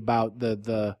does maybe about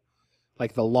the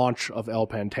launch of El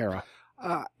Pantera?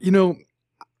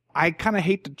 I kind of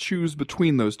hate to choose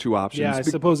between those two options. Yeah, I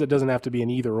suppose it doesn't have to be an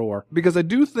either or. Because I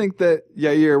do think that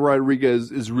Yair Rodriguez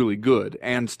is really good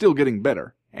and still getting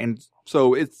better. And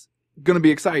so it's going to be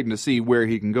exciting to see where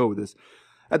he can go with this.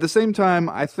 At the same time,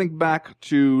 I think back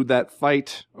to that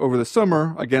fight over the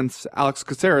summer against Alex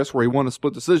Caceres where he won a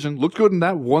split decision. Looked good in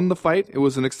that, won the fight. It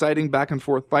was an exciting back and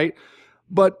forth fight.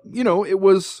 But, it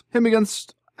was him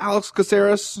against Alex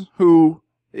Caceres, who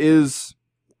is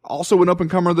also an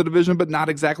up-and-comer of the division, but not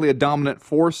exactly a dominant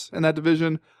force in that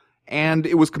division. And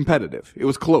it was competitive. It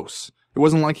was close. It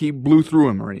wasn't like he blew through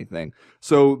him or anything.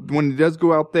 So when he does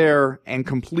go out there and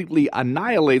completely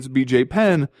annihilates BJ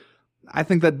Penn, I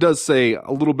think that does say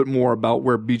a little bit more about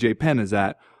where BJ Penn is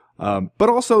at. But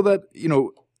also that,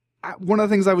 one of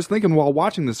the things I was thinking while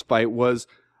watching this fight was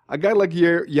a guy like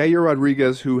Yair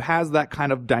Rodriguez, who has that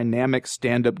kind of dynamic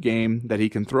stand-up game that he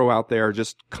can throw out there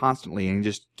just constantly and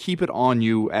just keep it on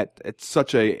you at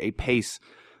such a pace,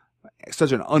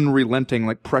 such an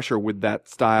unrelenting pressure with that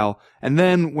style. And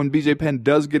then when BJ Penn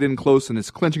does get in close and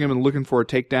is clinching him and looking for a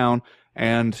takedown,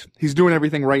 and he's doing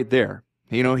everything right there.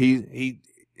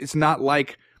 It's not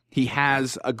like he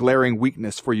has a glaring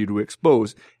weakness for you to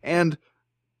expose. And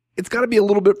it's got to be a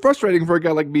little bit frustrating for a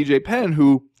guy like BJ Penn,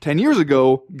 who 10 years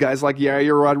ago, guys like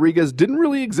Yair Rodriguez didn't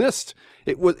really exist.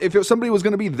 If somebody was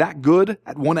going to be that good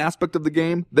at one aspect of the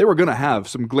game, they were going to have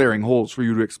some glaring holes for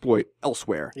you to exploit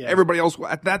elsewhere. Yeah. Everybody else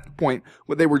at that point,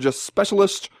 they were just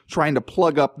specialists trying to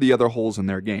plug up the other holes in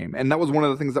their game. And that was one of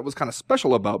the things that was kind of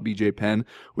special about BJ Penn,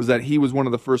 was that he was one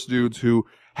of the first dudes who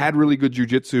had really good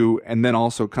jiu-jitsu and then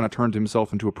also kind of turned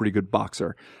himself into a pretty good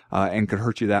boxer, and could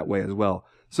hurt you that way as well.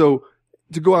 So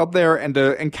to go out there and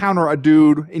to encounter a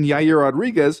dude in Yair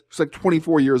Rodriguez who's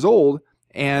 24 years old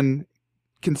and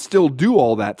can still do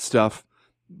all that stuff,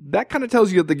 that kind of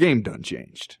tells you that the game done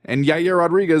changed. And Yair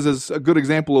Rodriguez is a good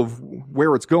example of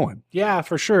where it's going. Yeah,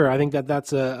 for sure. I think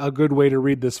that's a good way to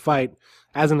read this fight.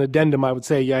 As an addendum, I would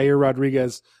say Yair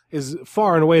Rodriguez is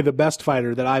far and away the best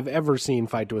fighter that I've ever seen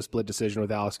fight to a split decision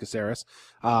with Alex Caceres.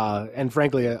 And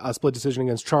frankly, a split decision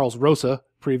against Charles Rosa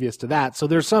previous to that. So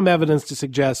there's some evidence to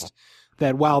suggest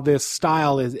that while this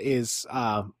style is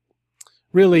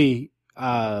really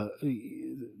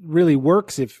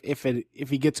works if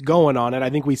he gets going on it. I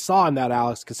think we saw in that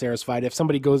Alex Caceres fight, if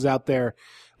somebody goes out there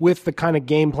with the kind of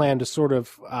game plan to sort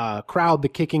of crowd the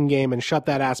kicking game and shut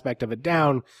that aspect of it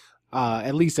down,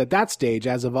 at least at that stage,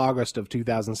 as of August of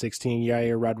 2016,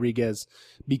 Yair Rodriguez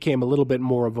became a little bit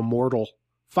more of a mortal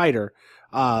fighter.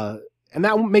 And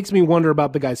that makes me wonder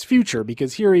about the guy's future,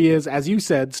 because here he is, as you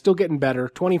said, still getting better,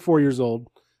 24 years old,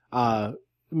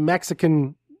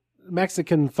 Mexican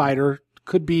fighter,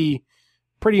 could be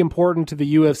pretty important to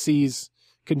the UFC's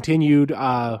continued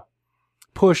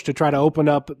push to try to open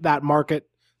up that market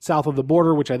south of the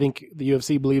border, which I think the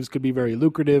UFC believes could be very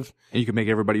lucrative. And you can make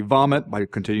everybody vomit by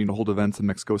continuing to hold events in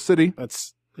Mexico City.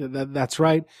 That's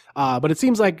right. But it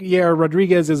seems like Yair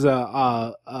Rodriguez is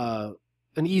an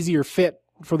easier fit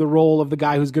for the role of the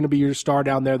guy who's going to be your star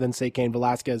down there than, say, Cain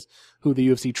Velasquez, who the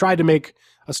UFC tried to make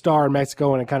a star in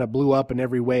Mexico, and it kind of blew up in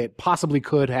every way it possibly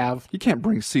could have. You can't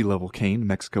bring sea-level Cain to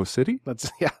Mexico City.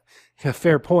 That's a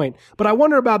fair point. But I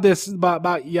wonder about this, about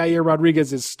Yair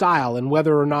Rodriguez's style, and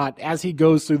whether or not, as he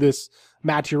goes through this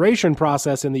maturation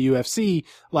process in the UFC,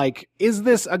 like, is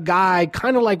this a guy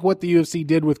kind of like what the UFC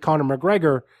did with Conor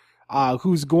McGregor,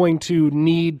 who's going to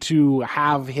need to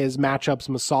have his matchups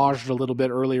massaged a little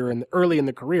bit early in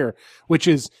the career, which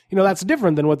is, that's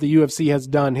different than what the UFC has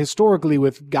done historically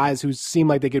with guys who seem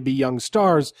like they could be young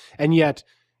stars, and yet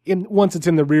once it's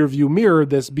in the rearview mirror,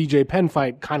 this BJ Penn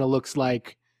fight kind of looks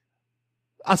like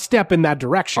a step in that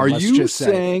direction. Are you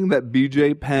saying that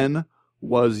BJ Penn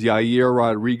was Yair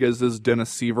Rodriguez's Dennis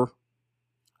Seaver?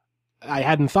 I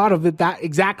hadn't thought of it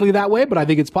exactly that way, but I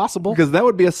think it's possible. Because that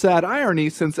would be a sad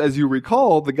irony, since, as you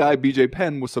recall, the guy BJ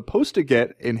Penn was supposed to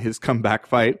get in his comeback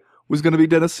fight was going to be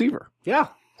Dennis Seaver. Yeah.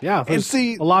 And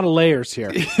see, a lot of layers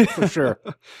here, for sure.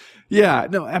 Yeah,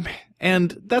 no,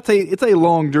 and it's a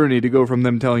long journey to go from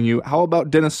them telling you, how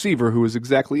about Dennis Seaver, who is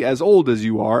exactly as old as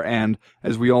you are, and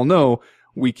as we all know,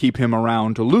 we keep him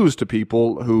around to lose to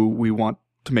people who we want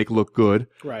to make look good.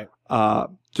 Right.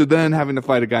 To then having to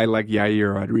fight a guy like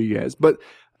Yair Rodriguez. But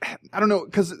I don't know,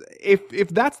 because if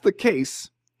that's the case,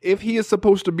 if he is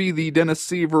supposed to be the Dennis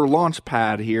Seaver launch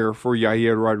pad here for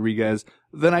Yair Rodriguez,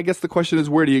 then I guess the question is,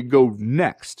 where do you go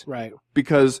next? Right.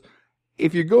 Because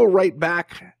if you go right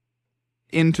back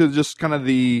into just kind of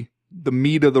the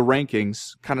meat of the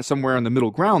rankings, kind of somewhere in the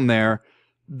middle ground there,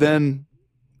 then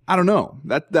I don't know.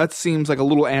 That seems like a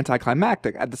little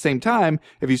anticlimactic. At the same time,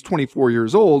 if he's 24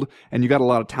 years old and you got a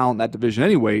lot of talent in that division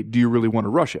anyway, do you really want to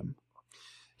rush him?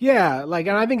 Yeah, and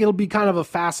I think it'll be kind of a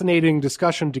fascinating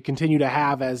discussion to continue to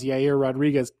have as Yair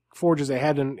Rodriguez forges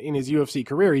ahead in his UFC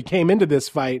career. He came into this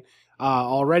fight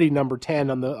already number 10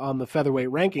 on the featherweight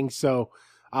rankings, so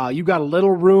you got a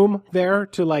little room there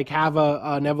to have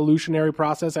an evolutionary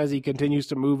process as he continues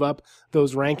to move up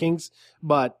those rankings.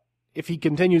 But if he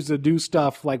continues to do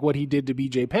stuff like what he did to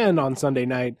BJ Penn on Sunday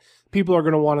night, people are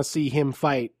going to want to see him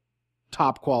fight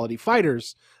top quality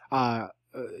fighters,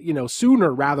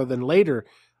 sooner rather than later.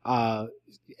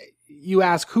 You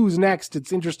ask who's next.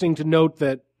 It's interesting to note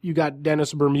that you got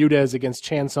Dennis Bermudez against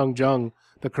Chan Sung Jung,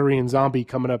 the Korean Zombie,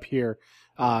 coming up here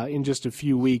in just a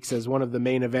few weeks as one of the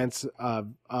main events of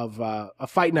a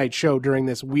fight night show during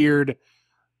this weird,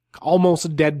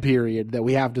 almost dead period that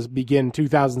we have to begin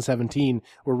 2017.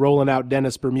 We're rolling out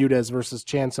Dennis Bermudez versus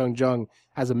Chan Sung Jung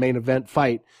as a main event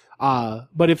fight.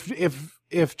 But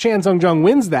if Chan Sung Jung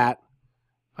wins that,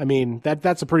 I mean,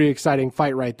 that's a pretty exciting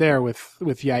fight right there with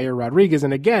Yair Rodriguez.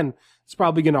 And again, it's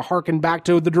probably going to harken back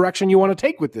to the direction you want to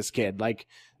take with this kid. Like,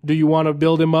 do you want to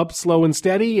build him up slow and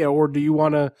steady, or do you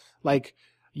want to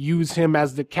use him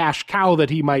as the cash cow that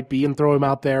he might be and throw him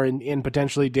out there in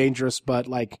potentially dangerous but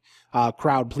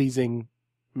crowd-pleasing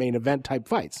main event type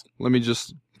fights? Let me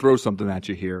just throw something at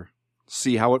you here.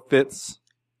 See how it fits.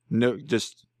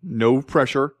 No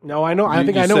pressure. No, I know. I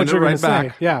think I know what you're going to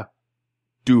say. Yeah.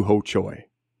 Do Ho Choi.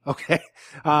 Okay.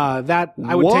 I would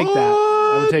take that.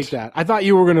 I would take that. I thought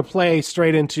you were going to play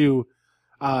straight into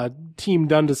Team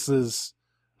Dundas's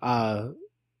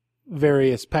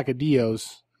various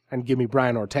peccadillos and give me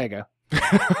Brian Ortega.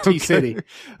 T-City.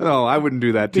 No, I wouldn't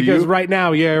do that to you. Because right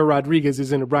now, Yair Rodriguez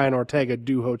is in a Brian Ortega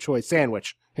Do Ho Choi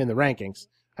sandwich in the rankings.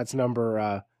 That's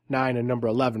number 9 and number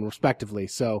 11, respectively.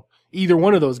 So either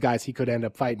one of those guys he could end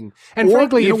up fighting. And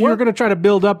frankly, if you're going to try to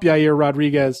build up Yair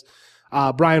Rodriguez,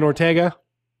 Brian Ortega,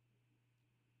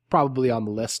 probably on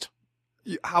the list.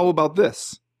 How about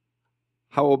this?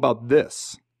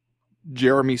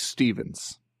 Jeremy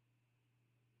Stevens.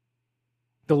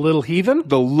 The Little Heathen?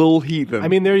 The Little Heathen. I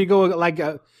mean, there you go.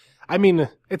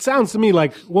 It sounds to me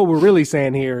like what we're really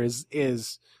saying here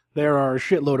is there are a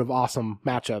shitload of awesome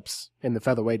matchups in the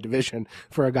featherweight division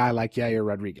for a guy like Yair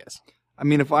Rodriguez. I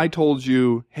mean, if I told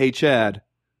you, hey, Chad,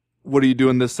 what are you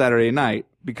doing this Saturday night?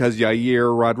 Because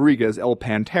Yair Rodriguez, El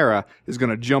Pantera, is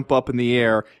going to jump up in the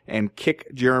air and kick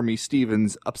Jeremy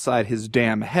Stevens upside his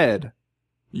damn head,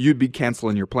 you'd be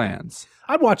canceling your plans.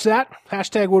 I'd watch that.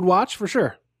 Hashtag would watch for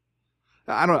sure.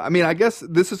 I guess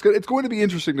it's going to be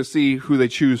interesting to see who they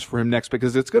choose for him next,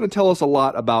 because it's going to tell us a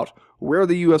lot about where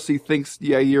the UFC thinks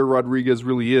Yair Rodriguez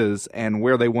really is and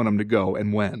where they want him to go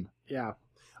and when. Yeah.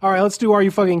 All right, let's do Are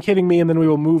You Fucking Kidding Me? And then we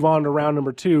will move on to round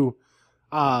number 2.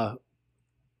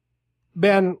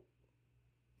 Ben,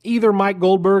 either Mike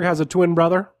Goldberg has a twin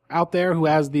brother out there who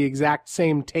has the exact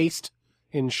same taste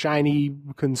in shiny,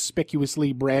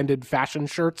 conspicuously branded fashion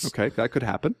shirts. Okay, that could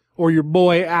happen. Or your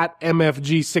boy at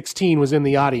MFG16 was in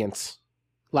the audience.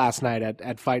 last night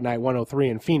at Fight Night 103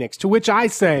 in Phoenix, to which I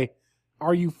say,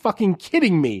 are you fucking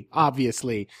kidding me,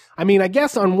 obviously? I mean, I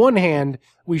guess on one hand,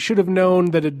 we should have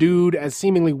known that a dude as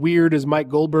seemingly weird as Mike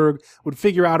Goldberg would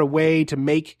figure out a way to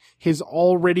make his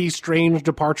already strange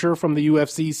departure from the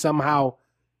UFC somehow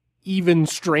even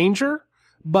stranger.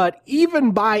 But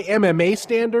even by MMA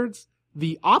standards,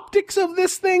 the optics of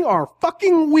this thing are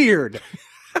fucking weird.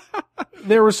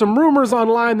 There were some rumors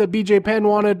online that BJ Penn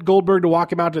wanted Goldberg to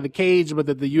walk him out to the cage, but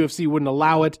that the UFC wouldn't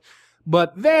allow it.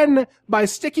 But then, by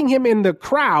sticking him in the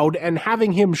crowd and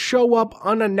having him show up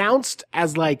unannounced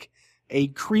as like a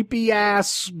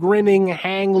creepy-ass, grinning,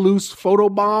 hang-loose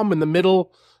photobomb in the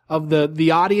middle of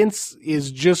the audience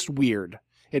is just weird.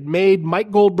 It made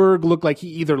Mike Goldberg look like he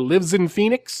either lives in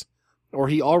Phoenix or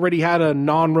he already had a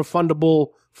non-refundable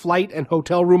flight and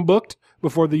hotel room booked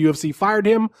before the UFC fired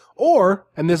him, or,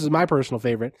 and this is my personal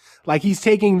favorite, like he's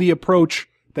taking the approach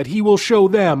that he will show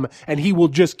them, and he will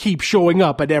just keep showing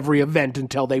up at every event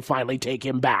until they finally take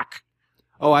him back.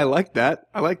 Oh, I like that.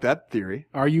 I like that theory.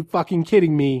 Are you fucking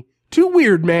kidding me? Too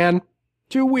weird, man.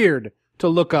 Too weird to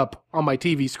look up on my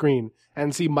TV screen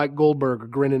and see Mike Goldberg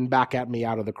grinning back at me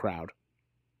out of the crowd.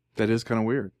 That is kind of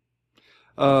weird.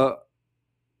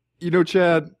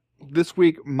 Chad, this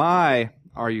week,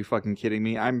 Are you fucking kidding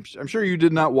me? I'm sure you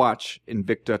did not watch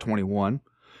Invicta 21.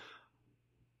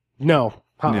 No.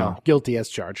 No. Guilty as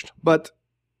charged. But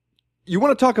you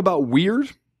want to talk about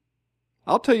weird?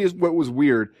 I'll tell you what was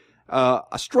weird. A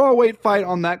strawweight fight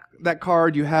on that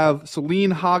card. You have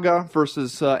Celine Haga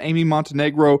versus Amy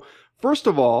Montenegro. First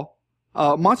of all,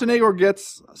 Montenegro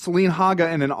gets Celine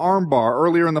Haga in an armbar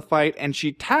earlier in the fight, and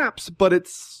she taps, but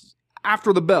it's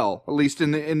after the bell, at least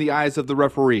in the eyes of the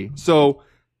referee. So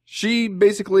she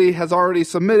basically has already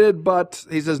submitted, but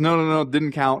he says, no,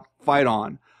 didn't count, fight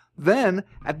on. Then,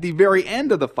 at the very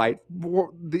end of the fight,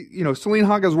 Celine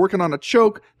Haga's working on a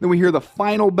choke, then we hear the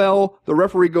final bell, the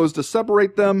referee goes to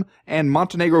separate them, and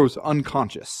Montenegro's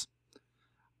unconscious.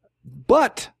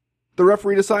 But the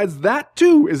referee decides that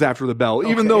too is after the bell,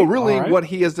 even though really what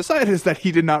he has decided is that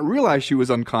he did not realize she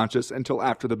was unconscious until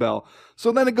after the bell.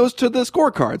 So then it goes to the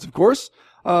scorecards, of course,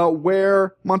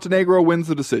 where Montenegro wins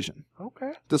the decision.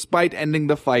 Okay. Despite ending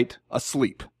the fight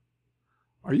asleep.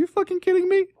 Are you fucking kidding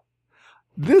me?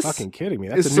 This fucking kidding me.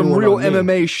 That's is some real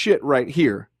MMA shit right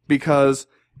here, because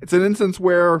it's an instance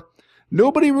where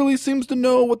nobody really seems to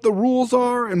know what the rules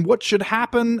are and what should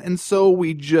happen, and so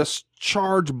we just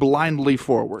charge blindly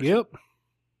forward. Yep.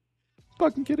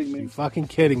 Fucking kidding me. You fucking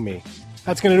kidding me.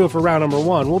 That's going to do it for round number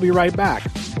 1. We'll be right back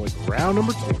with round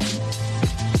number 2.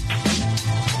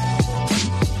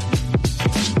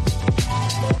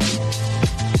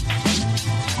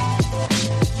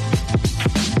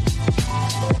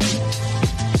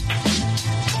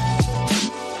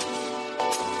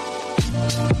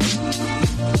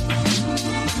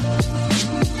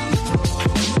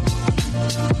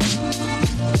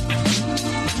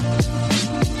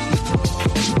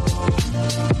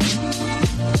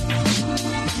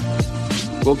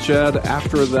 Well, Chad,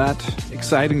 after that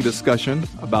exciting discussion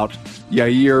about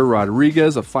Yair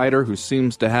Rodriguez, a fighter who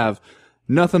seems to have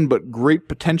nothing but great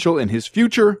potential in his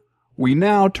future, we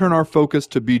now turn our focus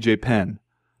to BJ Penn,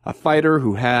 a fighter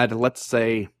who had, let's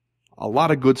say, a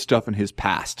lot of good stuff in his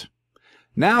past.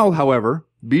 Now, however,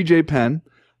 BJ Penn,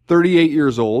 38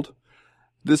 years old,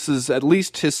 this is at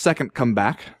least his second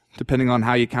comeback, depending on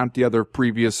how you count the other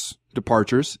previous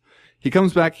departures. He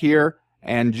comes back here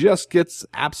and just gets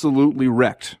absolutely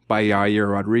wrecked by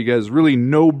Yair Rodriguez. Really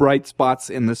no bright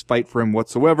spots in this fight for him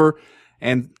whatsoever.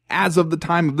 And as of the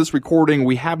time of this recording,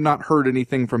 we have not heard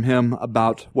anything from him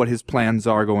about what his plans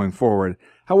are going forward.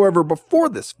 However, before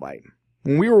this fight,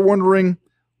 when we were wondering,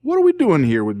 what are we doing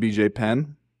here with BJ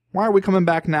Penn? Why are we coming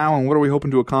back now, and what are we hoping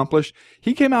to accomplish?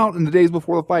 He came out in the days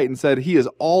before the fight and said he is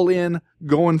all in,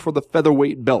 going for the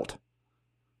featherweight belt.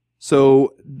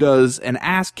 So does an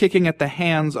ass kicking at the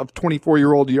hands of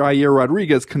 24-year-old Yair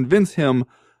Rodriguez convince him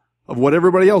of what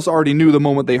everybody else already knew the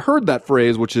moment they heard that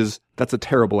phrase, which is, that's a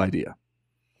terrible idea?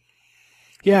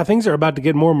 Yeah, things are about to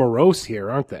get more morose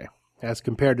here, aren't they? As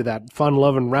compared to that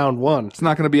fun-loving round 1. It's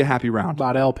not going to be a happy round.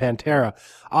 About El Pantera.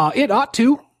 It ought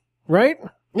to, right?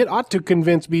 It ought to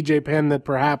convince BJ Penn that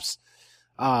perhaps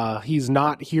he's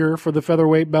not here for the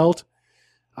featherweight belt.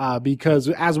 Because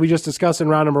as we just discussed in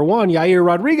round number 1, Yair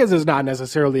Rodriguez is not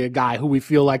necessarily a guy who we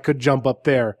feel like could jump up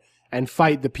there and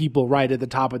fight the people right at the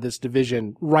top of this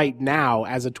division right now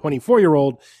as a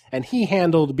 24-year-old. And he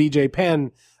handled BJ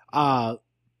Penn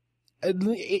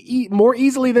more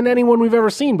easily than anyone we've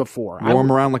ever seen before. Wore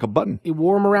him around like a button. He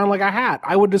wore him around like a hat.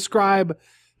 I would describe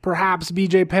perhaps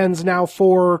BJ Penn's now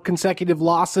 4 consecutive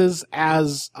losses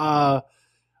as,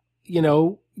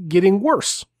 getting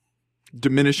worse.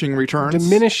 Diminishing returns?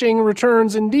 Diminishing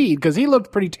returns indeed, because he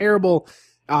looked pretty terrible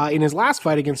in his last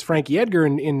fight against Frankie Edgar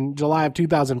in July of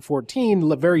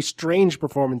 2014. A very strange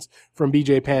performance from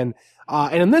BJ Penn.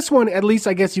 And in this one, at least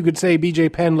I guess you could say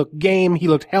BJ Penn looked game. He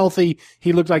looked healthy.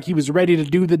 He looked like he was ready to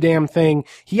do the damn thing.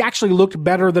 He actually looked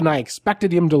better than I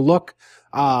expected him to look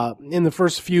in the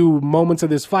first few moments of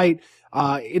this fight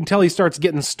until he starts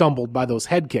getting stumbled by those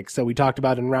head kicks that we talked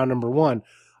about in round number 1.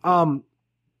 And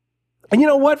you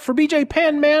know what? For BJ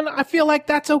Penn, man, I feel like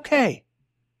that's okay.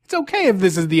 It's okay if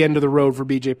this is the end of the road for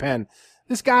BJ Penn.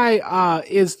 This guy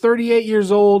is 38 years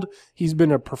old. He's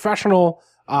been a professional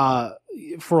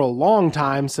for a long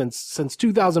time, since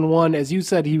 2001. As you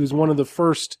said, he was one of the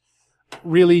first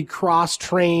really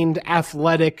cross-trained,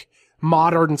 athletic,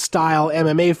 modern-style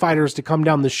MMA fighters to come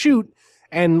down the chute.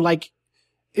 And, like,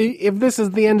 if this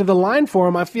is the end of the line for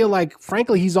him, I feel like,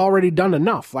 frankly, he's already done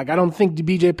enough. Like, I don't think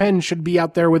BJ Penn should be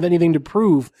out there with anything to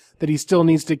prove that he still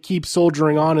needs to keep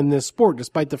soldiering on in this sport,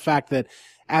 despite the fact that,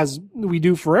 as we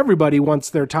do for everybody, once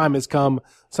their time has come,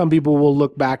 some people will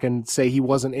look back and say he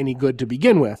wasn't any good to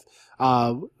begin with.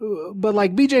 But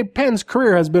like, BJ Penn's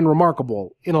career has been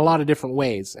remarkable in a lot of different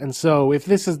ways. And so if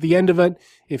this is the end of it,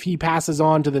 if he passes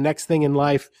on to the next thing in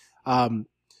life,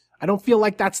 I don't feel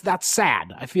like that's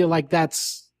sad. I feel like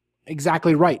that's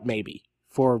exactly right, maybe,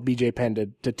 for BJ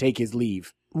Penn to take his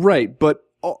leave. Right, but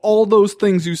all those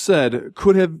things you said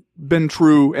could have been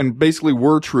true and basically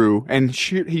were true, and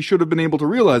he should have been able to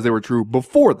realize they were true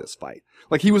before this fight.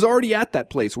 Like, he was already at that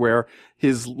place where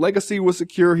his legacy was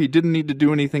secure, he didn't need to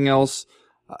do anything else,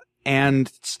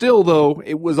 and still, though,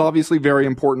 it was obviously very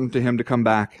important to him to come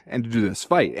back and to do this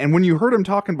fight. And when you heard him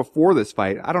talking before this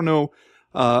fight, I don't know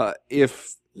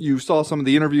if you saw some of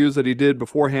the interviews that he did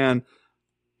beforehand,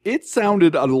 it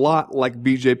sounded a lot like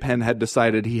BJ Penn had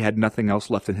decided he had nothing else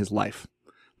left in his life.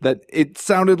 That it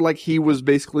sounded like he was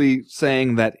basically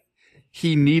saying that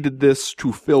he needed this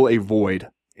to fill a void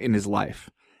in his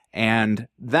life. And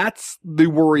that's the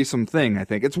worrisome thing, I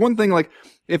think. It's one thing, like,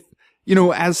 if, you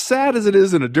know, as sad as it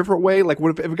is in a different way, like,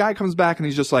 if a guy comes back and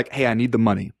he's just like, hey, I need the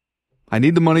money. I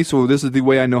need the money, so this is the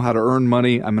way I know how to earn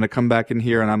money. I'm going to come back in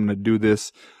here and I'm going to do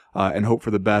this and hope for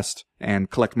the best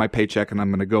and collect my paycheck and I'm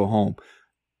going to go home.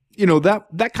 You know,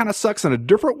 that kind of sucks in a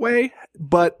different way,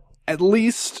 but at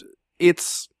least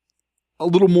it's a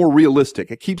little more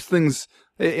realistic. It keeps things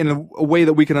in a way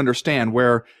that we can understand,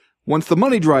 where once the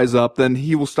money dries up, then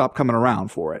he will stop coming around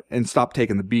for it and stop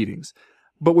taking the beatings.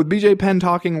 But with BJ Penn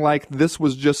talking like this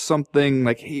was just something,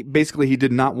 like, he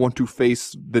did not want to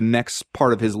face the next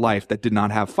part of his life that did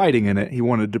not have fighting in it. He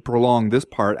wanted to prolong this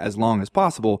part as long as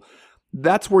possible.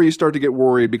 That's where you start to get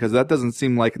worried, because that doesn't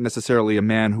seem like necessarily a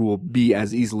man who will be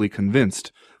as easily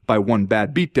convinced by one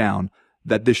bad beatdown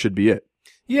that this should be it.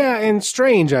 Yeah, and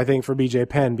strange, I think, for BJ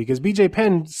Penn, because BJ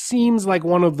Penn seems like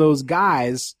one of those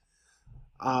guys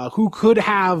who could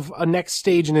have a next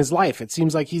stage in his life. It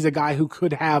seems like he's a guy who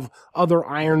could have other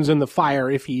irons in the fire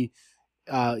if he,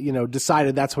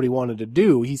 decided that's what he wanted to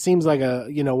do. He seems like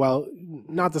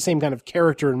not the same kind of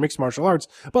character in mixed martial arts,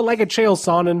 but like a Chael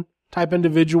Sonnen type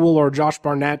individual, or Josh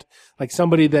Barnett, like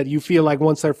somebody that you feel like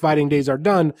once their fighting days are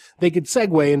done, they could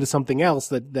segue into something else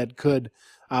that could,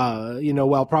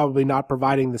 while probably not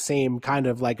providing the same kind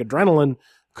of like adrenaline,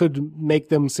 could make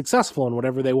them successful in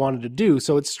whatever they wanted to do.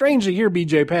 So it's strange to hear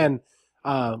BJ Penn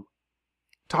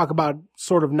talk about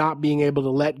sort of not being able to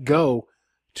let go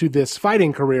to this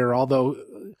fighting career, although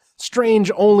strange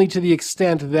only to the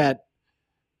extent that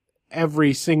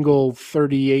every single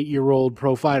 38-year-old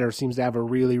pro fighter seems to have a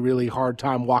really, really hard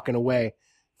time walking away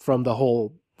from the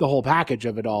whole package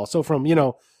of it all. So from,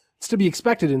 it's to be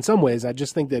expected in some ways. I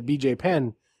just think that BJ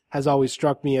Penn has always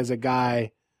struck me as a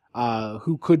guy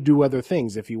who could do other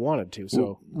things if he wanted to.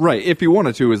 So right, if he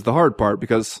wanted to is the hard part,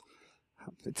 because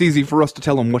it's easy for us to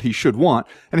tell him what he should want.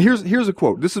 And here's a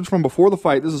quote. This is from before the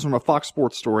fight. This is from a Fox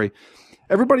Sports story.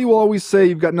 Everybody will always say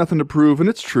you've got nothing to prove, and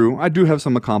it's true. I do have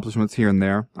some accomplishments here and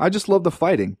there. I just love the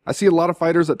fighting. I see a lot of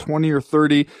fighters at 20 or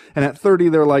 30, and at 30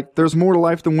 they're like, there's more to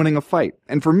life than winning a fight.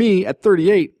 And for me, at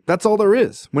 38, that's all there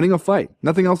is, winning a fight.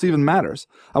 Nothing else even matters.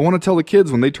 I want to tell the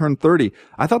kids when they turn 30,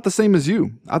 I thought the same as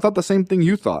you. I thought the same thing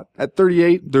you thought. At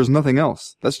 38, there's nothing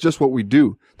else. That's just what we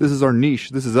do. This is our niche.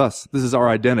 This is us. This is our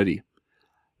identity.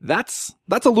 That's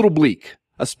a little bleak,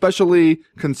 especially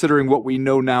considering what we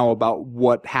know now about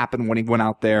what happened when he went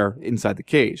out there inside the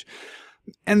cage.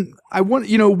 And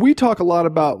we talk a lot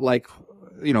about, like,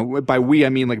 by we, I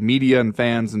mean like media and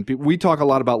fans and people, we talk a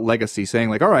lot about legacy,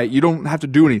 saying like, all right, you don't have to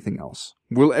do anything else.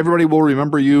 Everybody will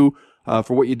remember you,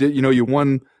 for what you did. You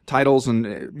won titles and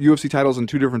UFC titles in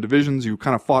 2 different divisions. You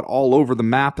kind of fought all over the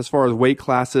map as far as weight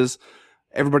classes.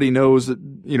 everybody knows that,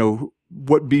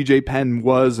 what BJ Penn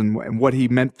was and what he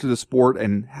meant to the sport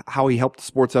and how he helped the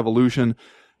sport's evolution.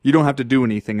 You don't have to do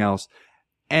anything else.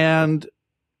 And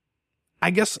I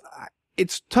guess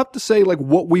it's tough to say like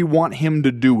what we want him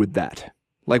to do with that.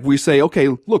 Like we say, okay,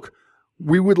 look,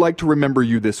 we would like to remember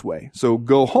you this way. So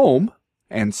go home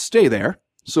and stay there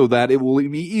so that it will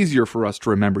be easier for us to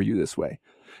remember you this way.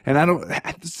 And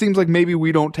it seems like maybe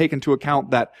we don't take into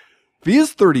account that if he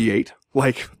is 38,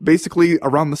 like basically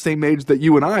around the same age that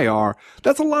you and I are,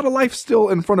 that's a lot of life still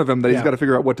in front of him that he's got to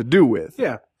figure out what to do with.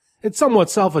 Yeah. It's somewhat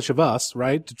selfish of us,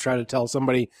 right? To try to tell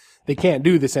somebody they can't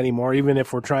do this anymore, even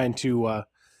if we're trying to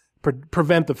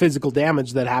prevent the physical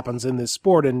damage that happens in this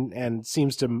sport and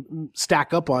seems to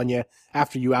stack up on you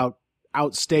after you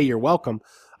outstay your welcome.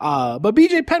 But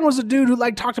BJ Penn was a dude who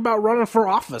like talked about running for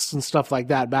office and stuff like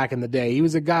that back in the day. He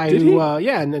was a guy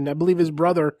and I believe his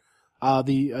brother,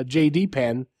 the JD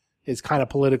Penn, is kind of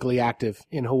politically active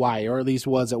in Hawaii, or at least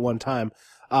was at one time.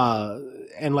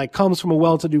 And like comes from a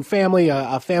well-to-do family,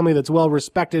 a family that's well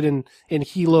respected in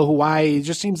Hilo, Hawaii. It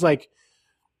just seems like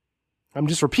I'm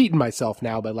just repeating myself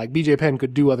now, but like BJ Penn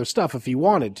could do other stuff if he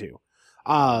wanted to.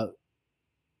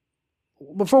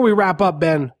 Before we wrap up,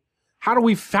 Ben, how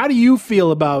do you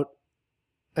feel about,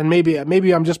 and maybe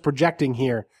I'm just projecting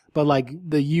here, but like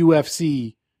the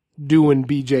UFC doing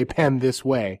BJ Penn this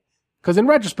way? Because in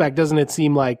retrospect, doesn't it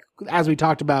seem like, as we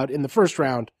talked about in the first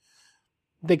round,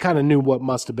 they kind of knew what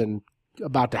must have been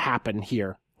about to happen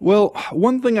here? Well,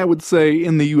 one thing I would say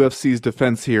in the UFC's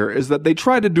defense here is that they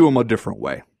tried to do him a different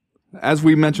way. As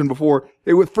we mentioned before,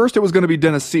 first it was going to be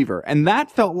Dennis Seaver, and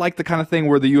that felt like the kind of thing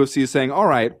where the UFC is saying, all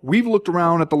right, we've looked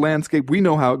around at the landscape, we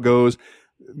know how it goes.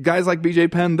 Guys like BJ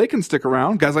Penn, they can stick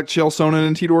around. Guys like Chael Sonnen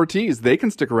and Tito Ortiz, they can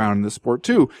stick around in this sport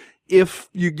too, if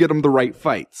you get them the right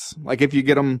fights. Like if you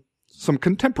get them some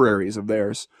contemporaries of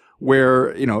theirs, where,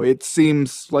 it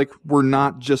seems like we're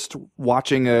not just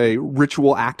watching a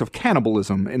ritual act of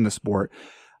cannibalism in the sport.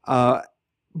 But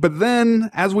then,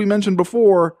 as we mentioned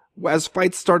before, as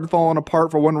fights started falling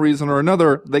apart for one reason or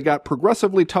another, they got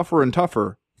progressively tougher and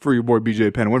tougher for your boy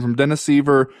BJ Penn. It went from Dennis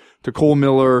Seaver to Cole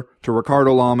Miller to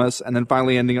Ricardo Lamas, and then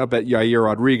finally ending up at Yair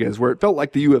Rodriguez, where it felt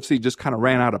like the UFC just kind of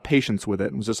ran out of patience with it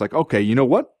and was just like, okay, you know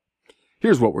what?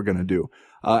 Here's what we're going to do.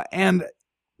 And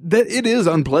that it is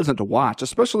unpleasant to watch,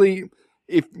 especially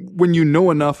when you know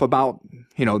enough about,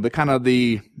 the kind of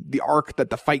the arc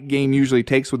that the fight game usually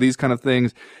takes with these kind of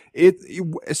things.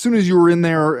 As soon as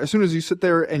you sit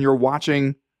there and you're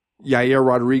watching Yair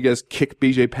Rodriguez kick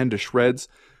BJ Penn to shreds,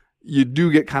 you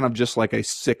do get kind of just like a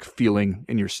sick feeling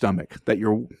in your stomach that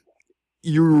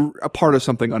you're a part of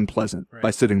something unpleasant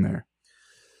by sitting there.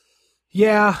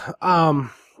 Yeah.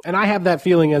 And I have that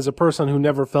feeling as a person who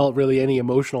never felt really any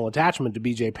emotional attachment to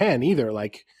BJ Penn either.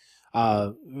 Like,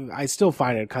 I still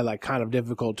find it kind of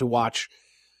difficult to watch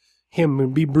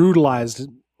him be brutalized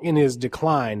in his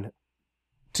decline.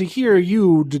 To hear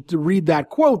you to read that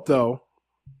quote, though,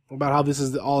 about how this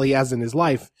is all he has in his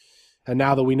life, and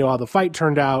now that we know how the fight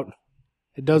turned out,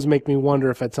 it does make me wonder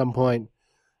if at some point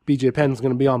BJ Penn's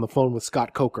going to be on the phone with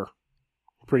Scott Coker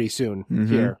pretty soon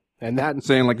here. And that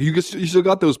saying like, you still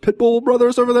got those Pitbull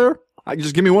brothers over there?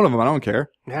 Just give me one of them. I don't care.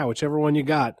 Yeah, whichever one you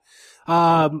got.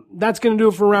 That's going to do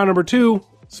it for round number 2.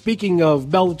 Speaking of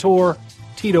Bellator,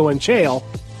 Tito, and Chael,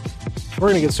 we're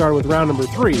going to get started with round number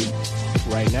 3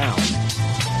 right now.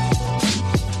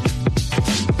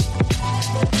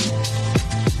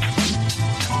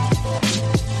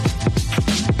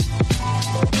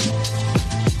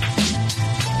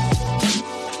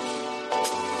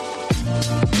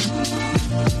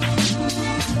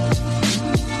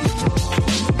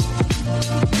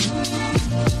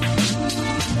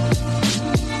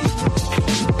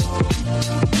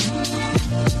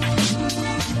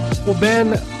 Well,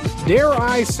 Ben, dare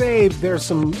I say there's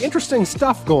some interesting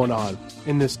stuff going on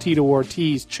in this Tito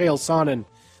Ortiz, Chael Sonnen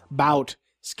bout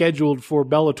scheduled for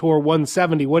Bellator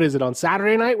 170. What is it, on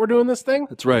Saturday night we're doing this thing?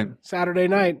 That's right. Saturday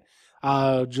night,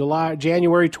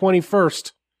 January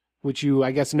 21st, which you,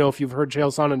 I guess, know if you've heard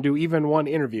Chael Sonnen do even one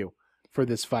interview for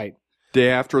this fight. Day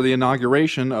after the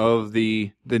inauguration of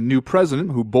the new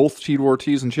president, who both Tito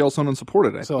Ortiz and Chael Sonnen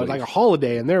supported. So it's like a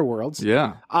holiday in their worlds.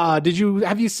 Yeah. Have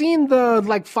you seen the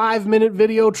 5-minute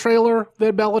video trailer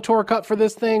that Bellator cut for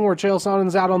this thing, where Chael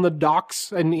Sonnen's out on the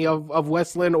docks of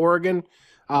West Linn, Oregon,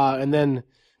 and then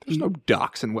there's no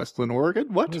docks in West Linn, Oregon.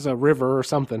 What? There's a river or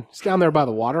something. He's down there by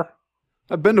the water.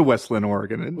 I've been to West Linn,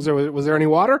 Oregon. Was there any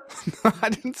water? I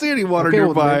didn't see any water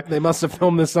nearby. Well, they must have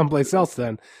filmed this someplace else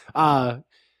then.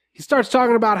 He starts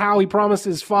talking about how he promised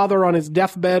his father on his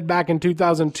deathbed back in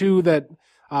 2002 that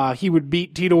he would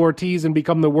beat Tito Ortiz and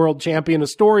become the world champion, a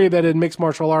story that in mixed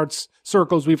martial arts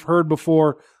circles we've heard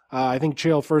before. I think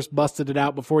Chael first busted it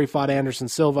out before he fought Anderson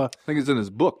Silva. I think it's in his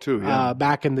book too. Yeah.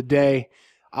 Back in the day.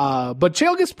 But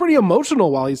Chael gets pretty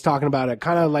emotional while he's talking about it,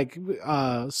 kind of like,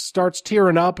 starts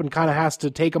tearing up and kind of has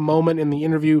to take a moment in the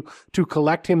interview to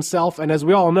collect himself. And as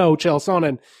we all know, Chael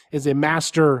Sonnen is a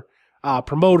master,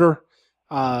 promoter.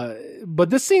 But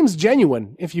this seems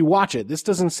genuine if you watch it. This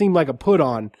doesn't seem like a put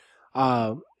on.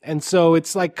 And so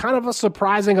it's like kind of a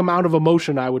surprising amount of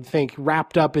emotion, I would think,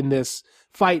 wrapped up in this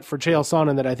fight for Chael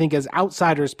Sonnen that I think as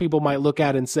outsiders, people might look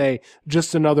at and say,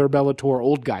 just another Bellator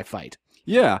old guy fight.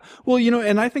 Yeah. Well,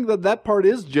 and I think that part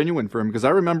is genuine for him, because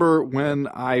I remember when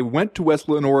I went to West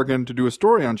Linn, Oregon to do a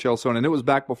story on Chael Sonnen, and it was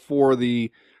back before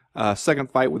the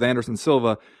second fight with Anderson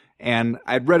Silva, and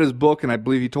I'd read his book, and I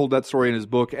believe he told that story in his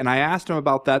book, and I asked him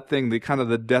about that thing, the kind of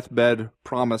the deathbed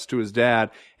promise to his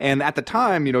dad, and at the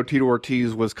time, Tito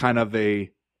Ortiz was kind of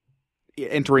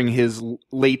entering his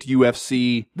late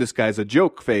UFC, this guy's a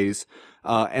joke phase,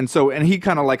 and he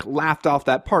kind of like laughed off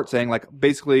that part, saying like,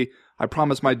 basically, I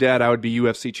promised my dad I would be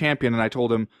UFC champion, and I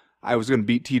told him I was going to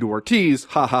beat Tito Ortiz.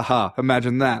 Ha ha ha.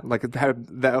 Imagine that. Like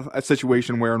a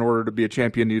situation where in order to be a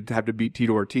champion, you'd have to beat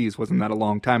Tito Ortiz. Wasn't that a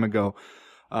long time ago?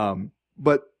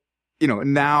 But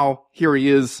now here he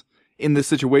is in this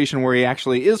situation where he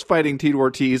actually is fighting Tito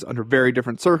Ortiz under very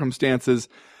different circumstances.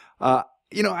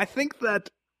 I think that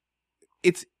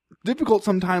it's difficult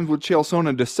sometimes with Chael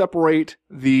Sonnen to separate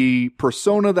the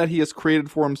persona that he has created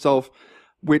for himself,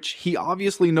 which he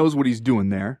obviously knows what he's doing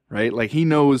there, right? Like he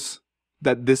knows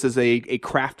that this is a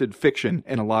crafted fiction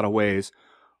in a lot of ways,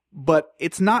 but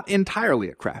it's not entirely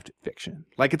a crafted fiction.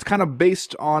 Like it's kind of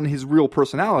based on his real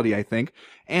personality, I think.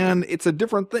 And it's a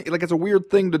different thing. Like it's a weird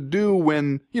thing to do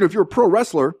when, if you're a pro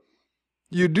wrestler,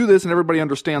 you do this and everybody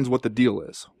understands what the deal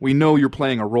is. We know you're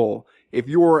playing a role. If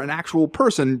you're an actual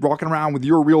person walking around with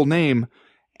your real name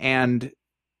and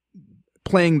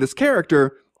playing this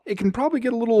character, it can probably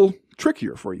get a little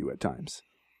trickier for you at times.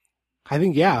 I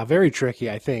think, yeah, very tricky,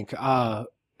 I think.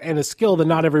 And a skill that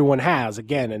not everyone has,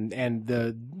 again, and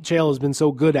Chael has been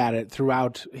so good at it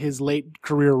throughout his late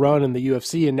career run in the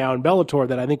UFC and now in Bellator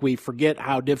that I think we forget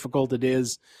how difficult it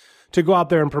is to go out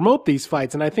there and promote these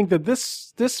fights. And I think that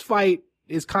this fight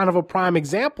is kind of a prime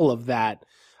example of that.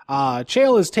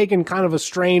 Chael has taken kind of a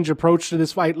strange approach to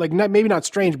this fight, like maybe not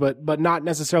strange, but not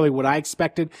necessarily what I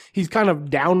expected. He's kind of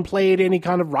downplayed any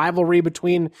kind of rivalry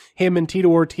between him and Tito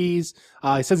Ortiz.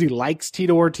 He says he likes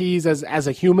Tito Ortiz as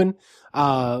a human,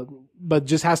 but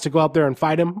just has to go out there and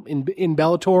fight him in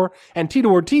Bellator. And Tito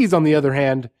Ortiz, on the other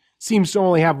hand, seems to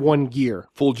only have one gear.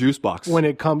 Full juice box. When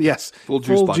it comes, yes. Full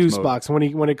juice box.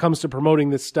 When it comes to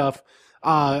promoting this stuff.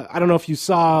 I don't know if you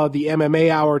saw the MMA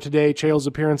Hour today, Chael's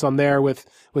appearance on there with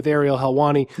Ariel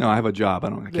Helwani. No, I have a job. I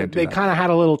can't do that. They kind of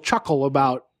had a little chuckle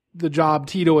about the job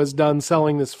Tito has done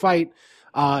selling this fight.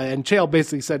 And Chael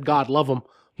basically said, God love him.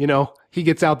 He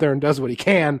gets out there and does what he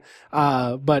can.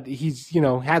 But he's,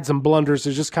 had some blunders.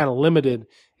 Is just kind of limited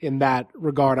in that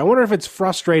regard. I wonder if it's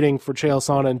frustrating for Chael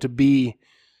Sonnen to be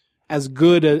as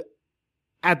good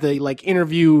at the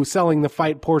interview selling the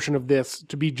fight portion of this,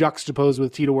 to be juxtaposed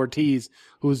with Tito Ortiz,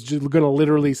 who's just going to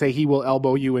literally say he will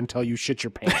elbow you until you shit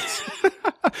your pants.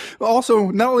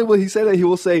 Also, not only will he say that, he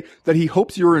will say that he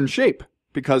hopes you're in shape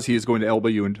because he is going to elbow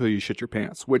you until you shit your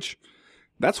pants, which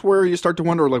that's where you start to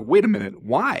wonder, like, wait a minute,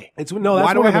 why?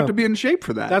 Why do I have to be in shape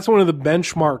for that? That's one of the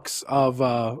benchmarks of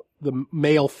the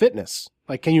male fitness.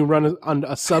 Like, can you run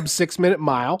a sub 6 minute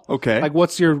mile? Okay. Like,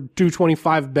 what's your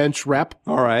 225 bench rep?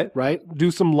 All right. Right?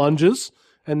 Do some lunges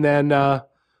and then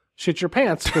shit your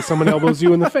pants because someone elbows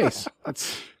you in the face.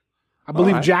 I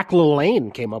believe right. Jack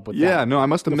LaLanne came up with that. Yeah, no, I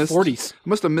must have missed 40s. I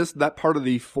must have missed that part of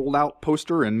the fold out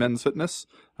poster in Men's Fitness.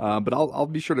 But I'll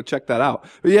be sure to check that out.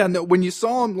 But yeah, no, when you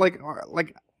saw him like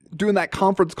doing that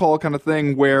conference call kind of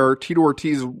thing where Tito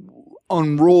Ortiz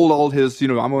unrolled all his, I'm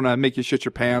going to make you shit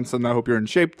your pants and I hope you're in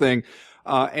shape thing.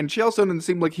 And Chael Sonnen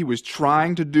seemed like he was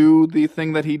trying to do the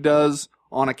thing that he does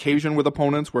on occasion with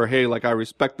opponents where, hey, I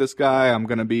respect this guy. I'm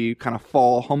going to be kind of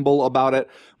fall humble about it.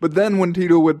 But then when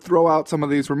Tito would throw out some of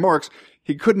these remarks,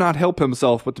 he could not help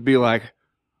himself but to be like,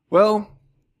 well,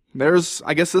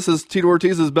 I guess this is Tito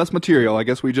Ortiz's best material. I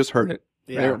guess we just heard it.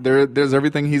 Yeah. There's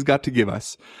everything he's got to give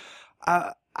us.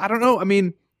 I don't know. I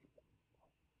mean,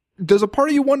 does a part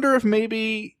of you wonder if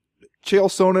maybe Chael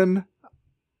Sonnen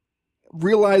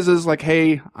realizes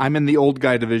hey, I'm in the old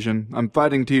guy division. I'm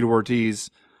fighting Tito Ortiz.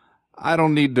 I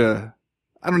don't need to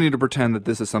pretend that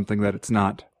this is something that it's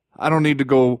not. I don't need to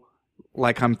go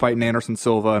like I'm fighting Anderson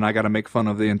Silva and I got to make fun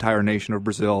of the entire nation of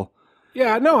Brazil.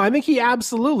 Yeah, no, I think he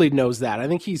absolutely knows that. I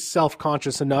think he's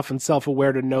self-conscious enough and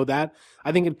self-aware to know that.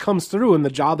 I think it comes through in the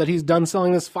job that he's done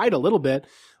selling this fight a little bit.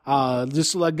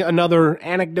 Just like another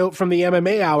anecdote from the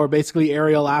MMA Hour, basically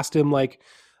Ariel asked him like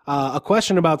a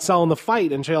question about selling the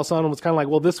fight, and Chael Sonnen was kind of like,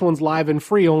 well, this one's live and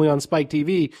free only on Spike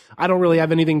TV. I don't really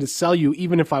have anything to sell you,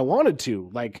 even if I wanted to.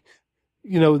 Like,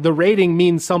 the rating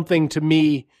means something to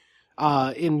me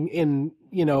in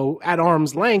at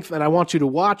arm's length, and I want you to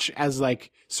watch as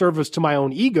like service to my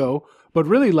own ego. But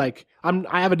really, like,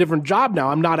 I have a different job now.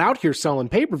 I'm not out here selling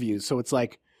pay-per-views, so it's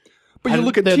like. But you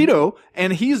look at Tito,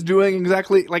 and he's doing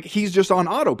exactly, like, he's just on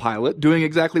autopilot, doing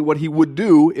exactly what he would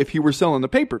do if he were selling the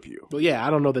pay-per-view. Well, yeah, I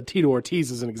don't know that Tito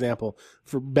Ortiz is an example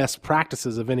for best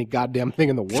practices of any goddamn thing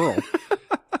in the world.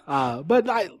 But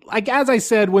as I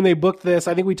said, when they booked this,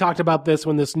 I think we talked about this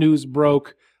when this news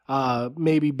broke,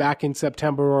 maybe back in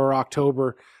September or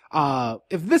October.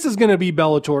 If this is going to be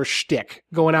Bellator shtick,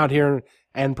 going out here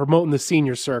and promoting the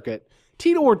senior circuit,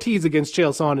 Tito Ortiz against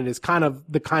Chael Sonnen is kind of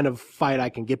the kind of fight I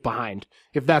can get behind,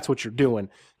 if that's what you're doing.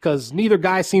 Because neither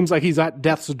guy seems like he's at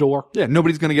death's door. Yeah,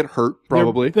 nobody's going to get hurt,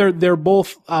 probably. They're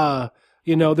both,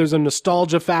 there's a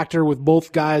nostalgia factor with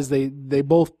both guys. They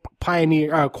both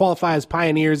qualify as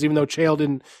pioneers, even though Chael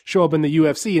didn't show up in the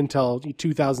UFC until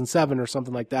 2007 or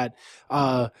something like that.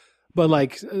 But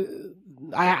like,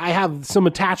 I have some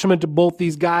attachment to both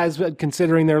these guys,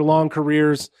 considering their long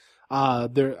careers.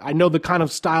 I know the kind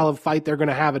of style of fight they're going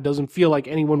to have. It doesn't feel like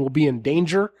anyone will be in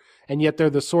danger, and yet they're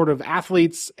the sort of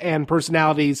athletes and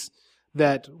personalities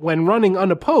that, when running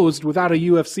unopposed without a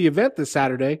UFC event this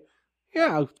Saturday,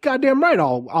 yeah, goddamn right,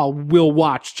 we'll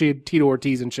watch Tito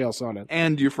Ortiz and Chael Sonnen.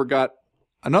 And you forgot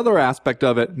another aspect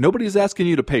of it. Nobody's asking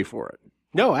you to pay for it.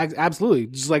 No, absolutely.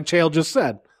 Just like Chael just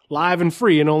said, live and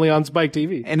free and only on Spike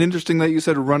TV. And interesting that you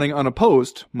said running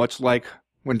unopposed, much like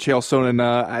when Chael Sonnen,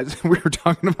 as we were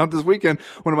talking about this weekend,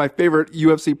 one of my favorite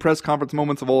UFC press conference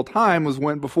moments of all time was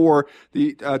when before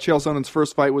the Chael Sonnen's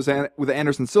first fight was with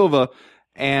Anderson Silva,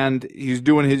 and he's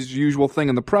doing his usual thing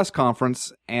in the press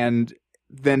conference, and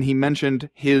then he mentioned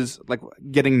his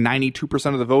getting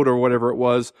 92% of the vote or whatever it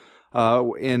was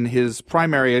in his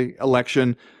primary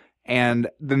election, and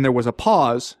then there was a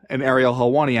pause, and Ariel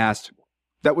Helwani asked,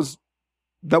 "That was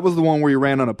the one where you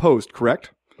ran unopposed,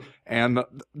 correct?" And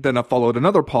then followed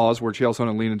another pause where Chael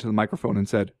Sonnen leaned into the microphone and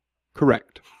said,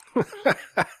 "Correct."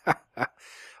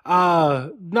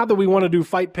 Not that we want to do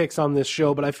fight picks on this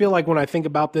show, but I feel like when I think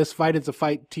about this fight, it's a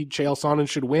fight Chael Sonnen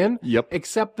should win. Yep.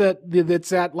 Except that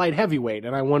it's at light heavyweight,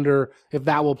 and I wonder if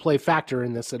that will play factor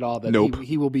in this at all. That nope.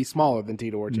 he will be smaller than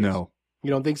Tito Ortiz. No. You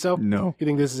don't think so? No. You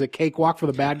think this is a cakewalk for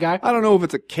the bad guy? I don't know if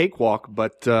it's a cakewalk,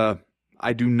 but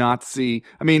I do not see.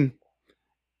 I mean,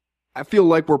 I feel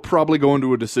like we're probably going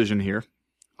to a decision here.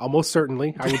 Almost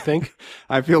certainly, I would think.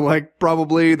 I feel like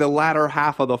probably the latter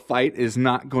half of the fight is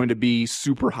not going to be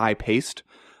super high-paced,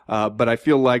 but I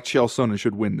feel like Chael Sonnen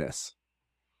should win this.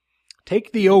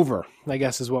 Take the over, I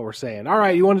guess is what we're saying. All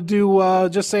right, you want to do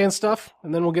Just Saying Stuff,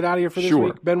 and then we'll get out of here for this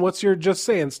week? Ben, what's your Just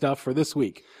Saying Stuff for this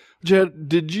week? Jed,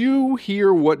 did you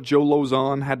hear what Joe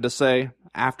Lauzon had to say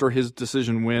after his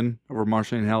decision win over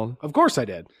Marcin Held? Of course I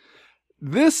did.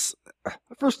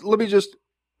 First, let me just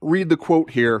read the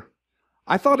quote here.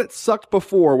 "I thought it sucked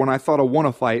before when I thought I won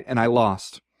a fight and I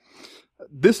lost.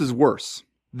 This is worse.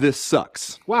 This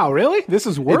sucks." Wow, really? This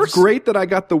is worse? It's great that I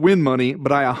got the win money,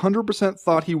 but I 100%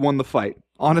 thought he won the fight.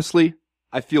 Honestly,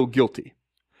 I feel guilty.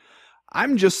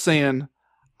 I'm just saying,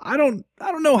 I don't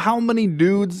know how many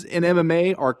dudes in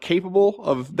MMA are capable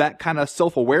of that kind of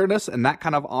self-awareness and that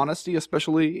kind of honesty,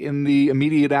 especially in the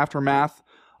immediate aftermath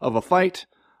of a fight.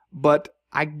 But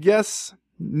I guess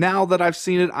now that I've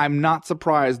seen it, I'm not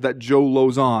surprised that Joe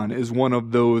Lauzon is one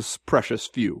of those precious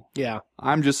few. Yeah.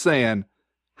 I'm just saying,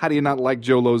 how do you not like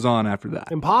Joe Lauzon after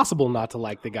that? Impossible not to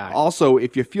like the guy. Also,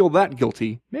 if you feel that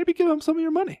guilty, maybe give him some of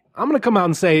your money. I'm going to come out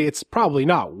and say it's probably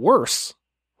not worse,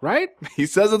 right? He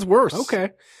says it's worse.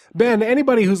 Okay. Ben,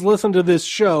 anybody who's listened to this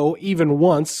show even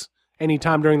once,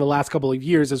 anytime during the last couple of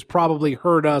years, has probably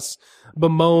heard us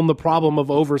bemoan the problem of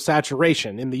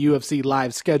oversaturation in the UFC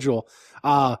live schedule.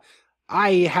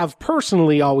 I have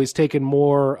personally always taken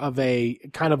more of a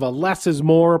kind of a less is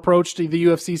more approach to the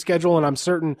UFC schedule, and I'm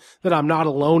certain that I'm not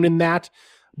alone in that.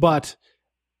 But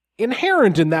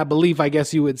inherent in that belief, I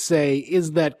guess you would say,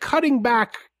 is that cutting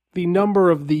back the number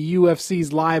of the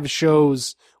UFC's live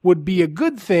shows would be a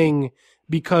good thing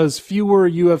because fewer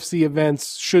UFC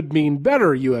events should mean better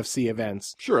UFC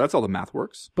events. Sure, that's how the math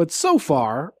works. But so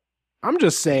far, I'm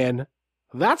just saying,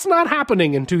 That's not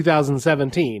happening in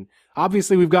 2017.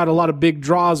 Obviously, we've got a lot of big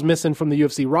draws missing from the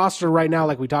UFC roster right now,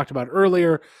 like we talked about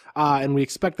earlier, and we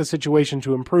expect the situation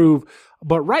to improve.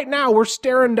 But right now, we're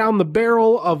staring down the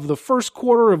barrel of the first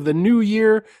quarter of the new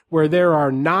year, where there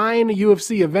are 9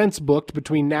 UFC events booked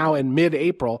between now and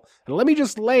mid-April. And let me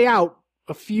just lay out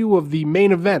a few of the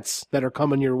main events that are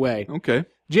coming your way. Okay.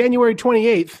 January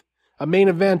 28th, a main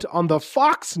event on the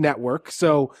Fox network,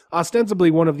 so ostensibly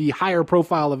one of the higher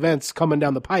profile events coming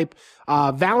down the pipe.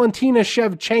 Valentina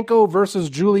Shevchenko versus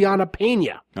Juliana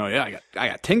Pena. Oh yeah, I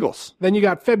got tingles. Then you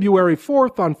got February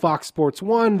 4th on Fox Sports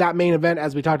 1. That main event,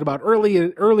 as we talked about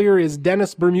earlier, is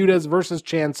Dennis Bermudez versus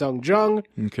Chan Sung Jung.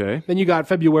 Okay. Then you got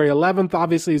February 11th,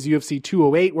 obviously, is UFC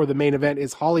 208, where the main event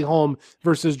is Holly Holm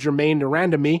versus Jermaine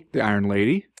Narandami. The Iron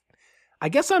Lady. I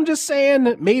guess I'm just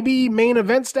saying maybe main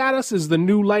event status is the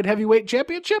new light heavyweight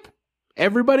championship.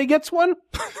 Everybody gets one.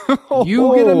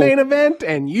 You get a main event,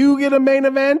 and you get a main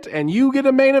event, and you get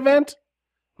a main event.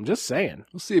 I'm just saying.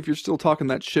 We'll see if you're still talking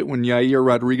that shit when Yair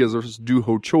Rodriguez versus Doo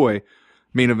Ho Choi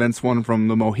main events one from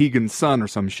the Mohegan Sun or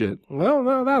some shit. Well,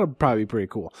 no, that'll probably be pretty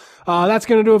cool. That's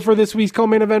going to do it for this week's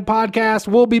Co-Main Event podcast.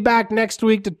 We'll be back next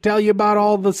week to tell you about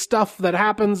all the stuff that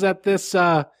happens at this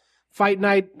Fight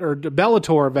Night or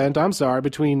Bellator event,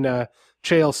 between Chael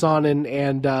Sonnen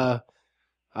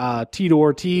and Tito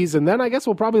Ortiz. And then I guess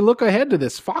we'll probably look ahead to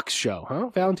this Fox show, huh?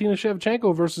 Valentina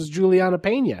Shevchenko versus Juliana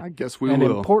Pena. I guess we will. An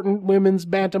will. important women's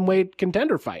bantamweight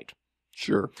contender fight.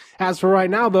 Sure. As for right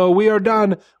now, though, we are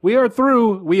done. We are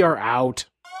through. We are out.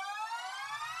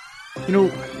 You know,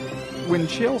 when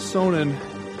Chael Sonnen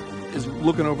is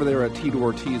looking over there at Tito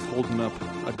Ortiz holding up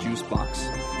a juice box,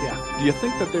 yeah. Do you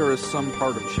think that there is some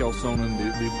part of Chael Sonnen,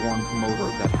 the born promoter,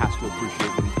 that has to appreciate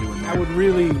what he's doing there? I would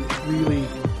really, really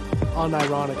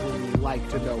unironically like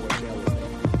to know what Chael was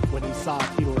thinking when he saw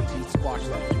Tito Ortiz squash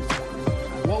that juice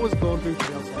box. What was going through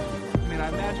Chael's head? I mean, I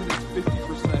imagine it's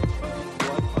 50%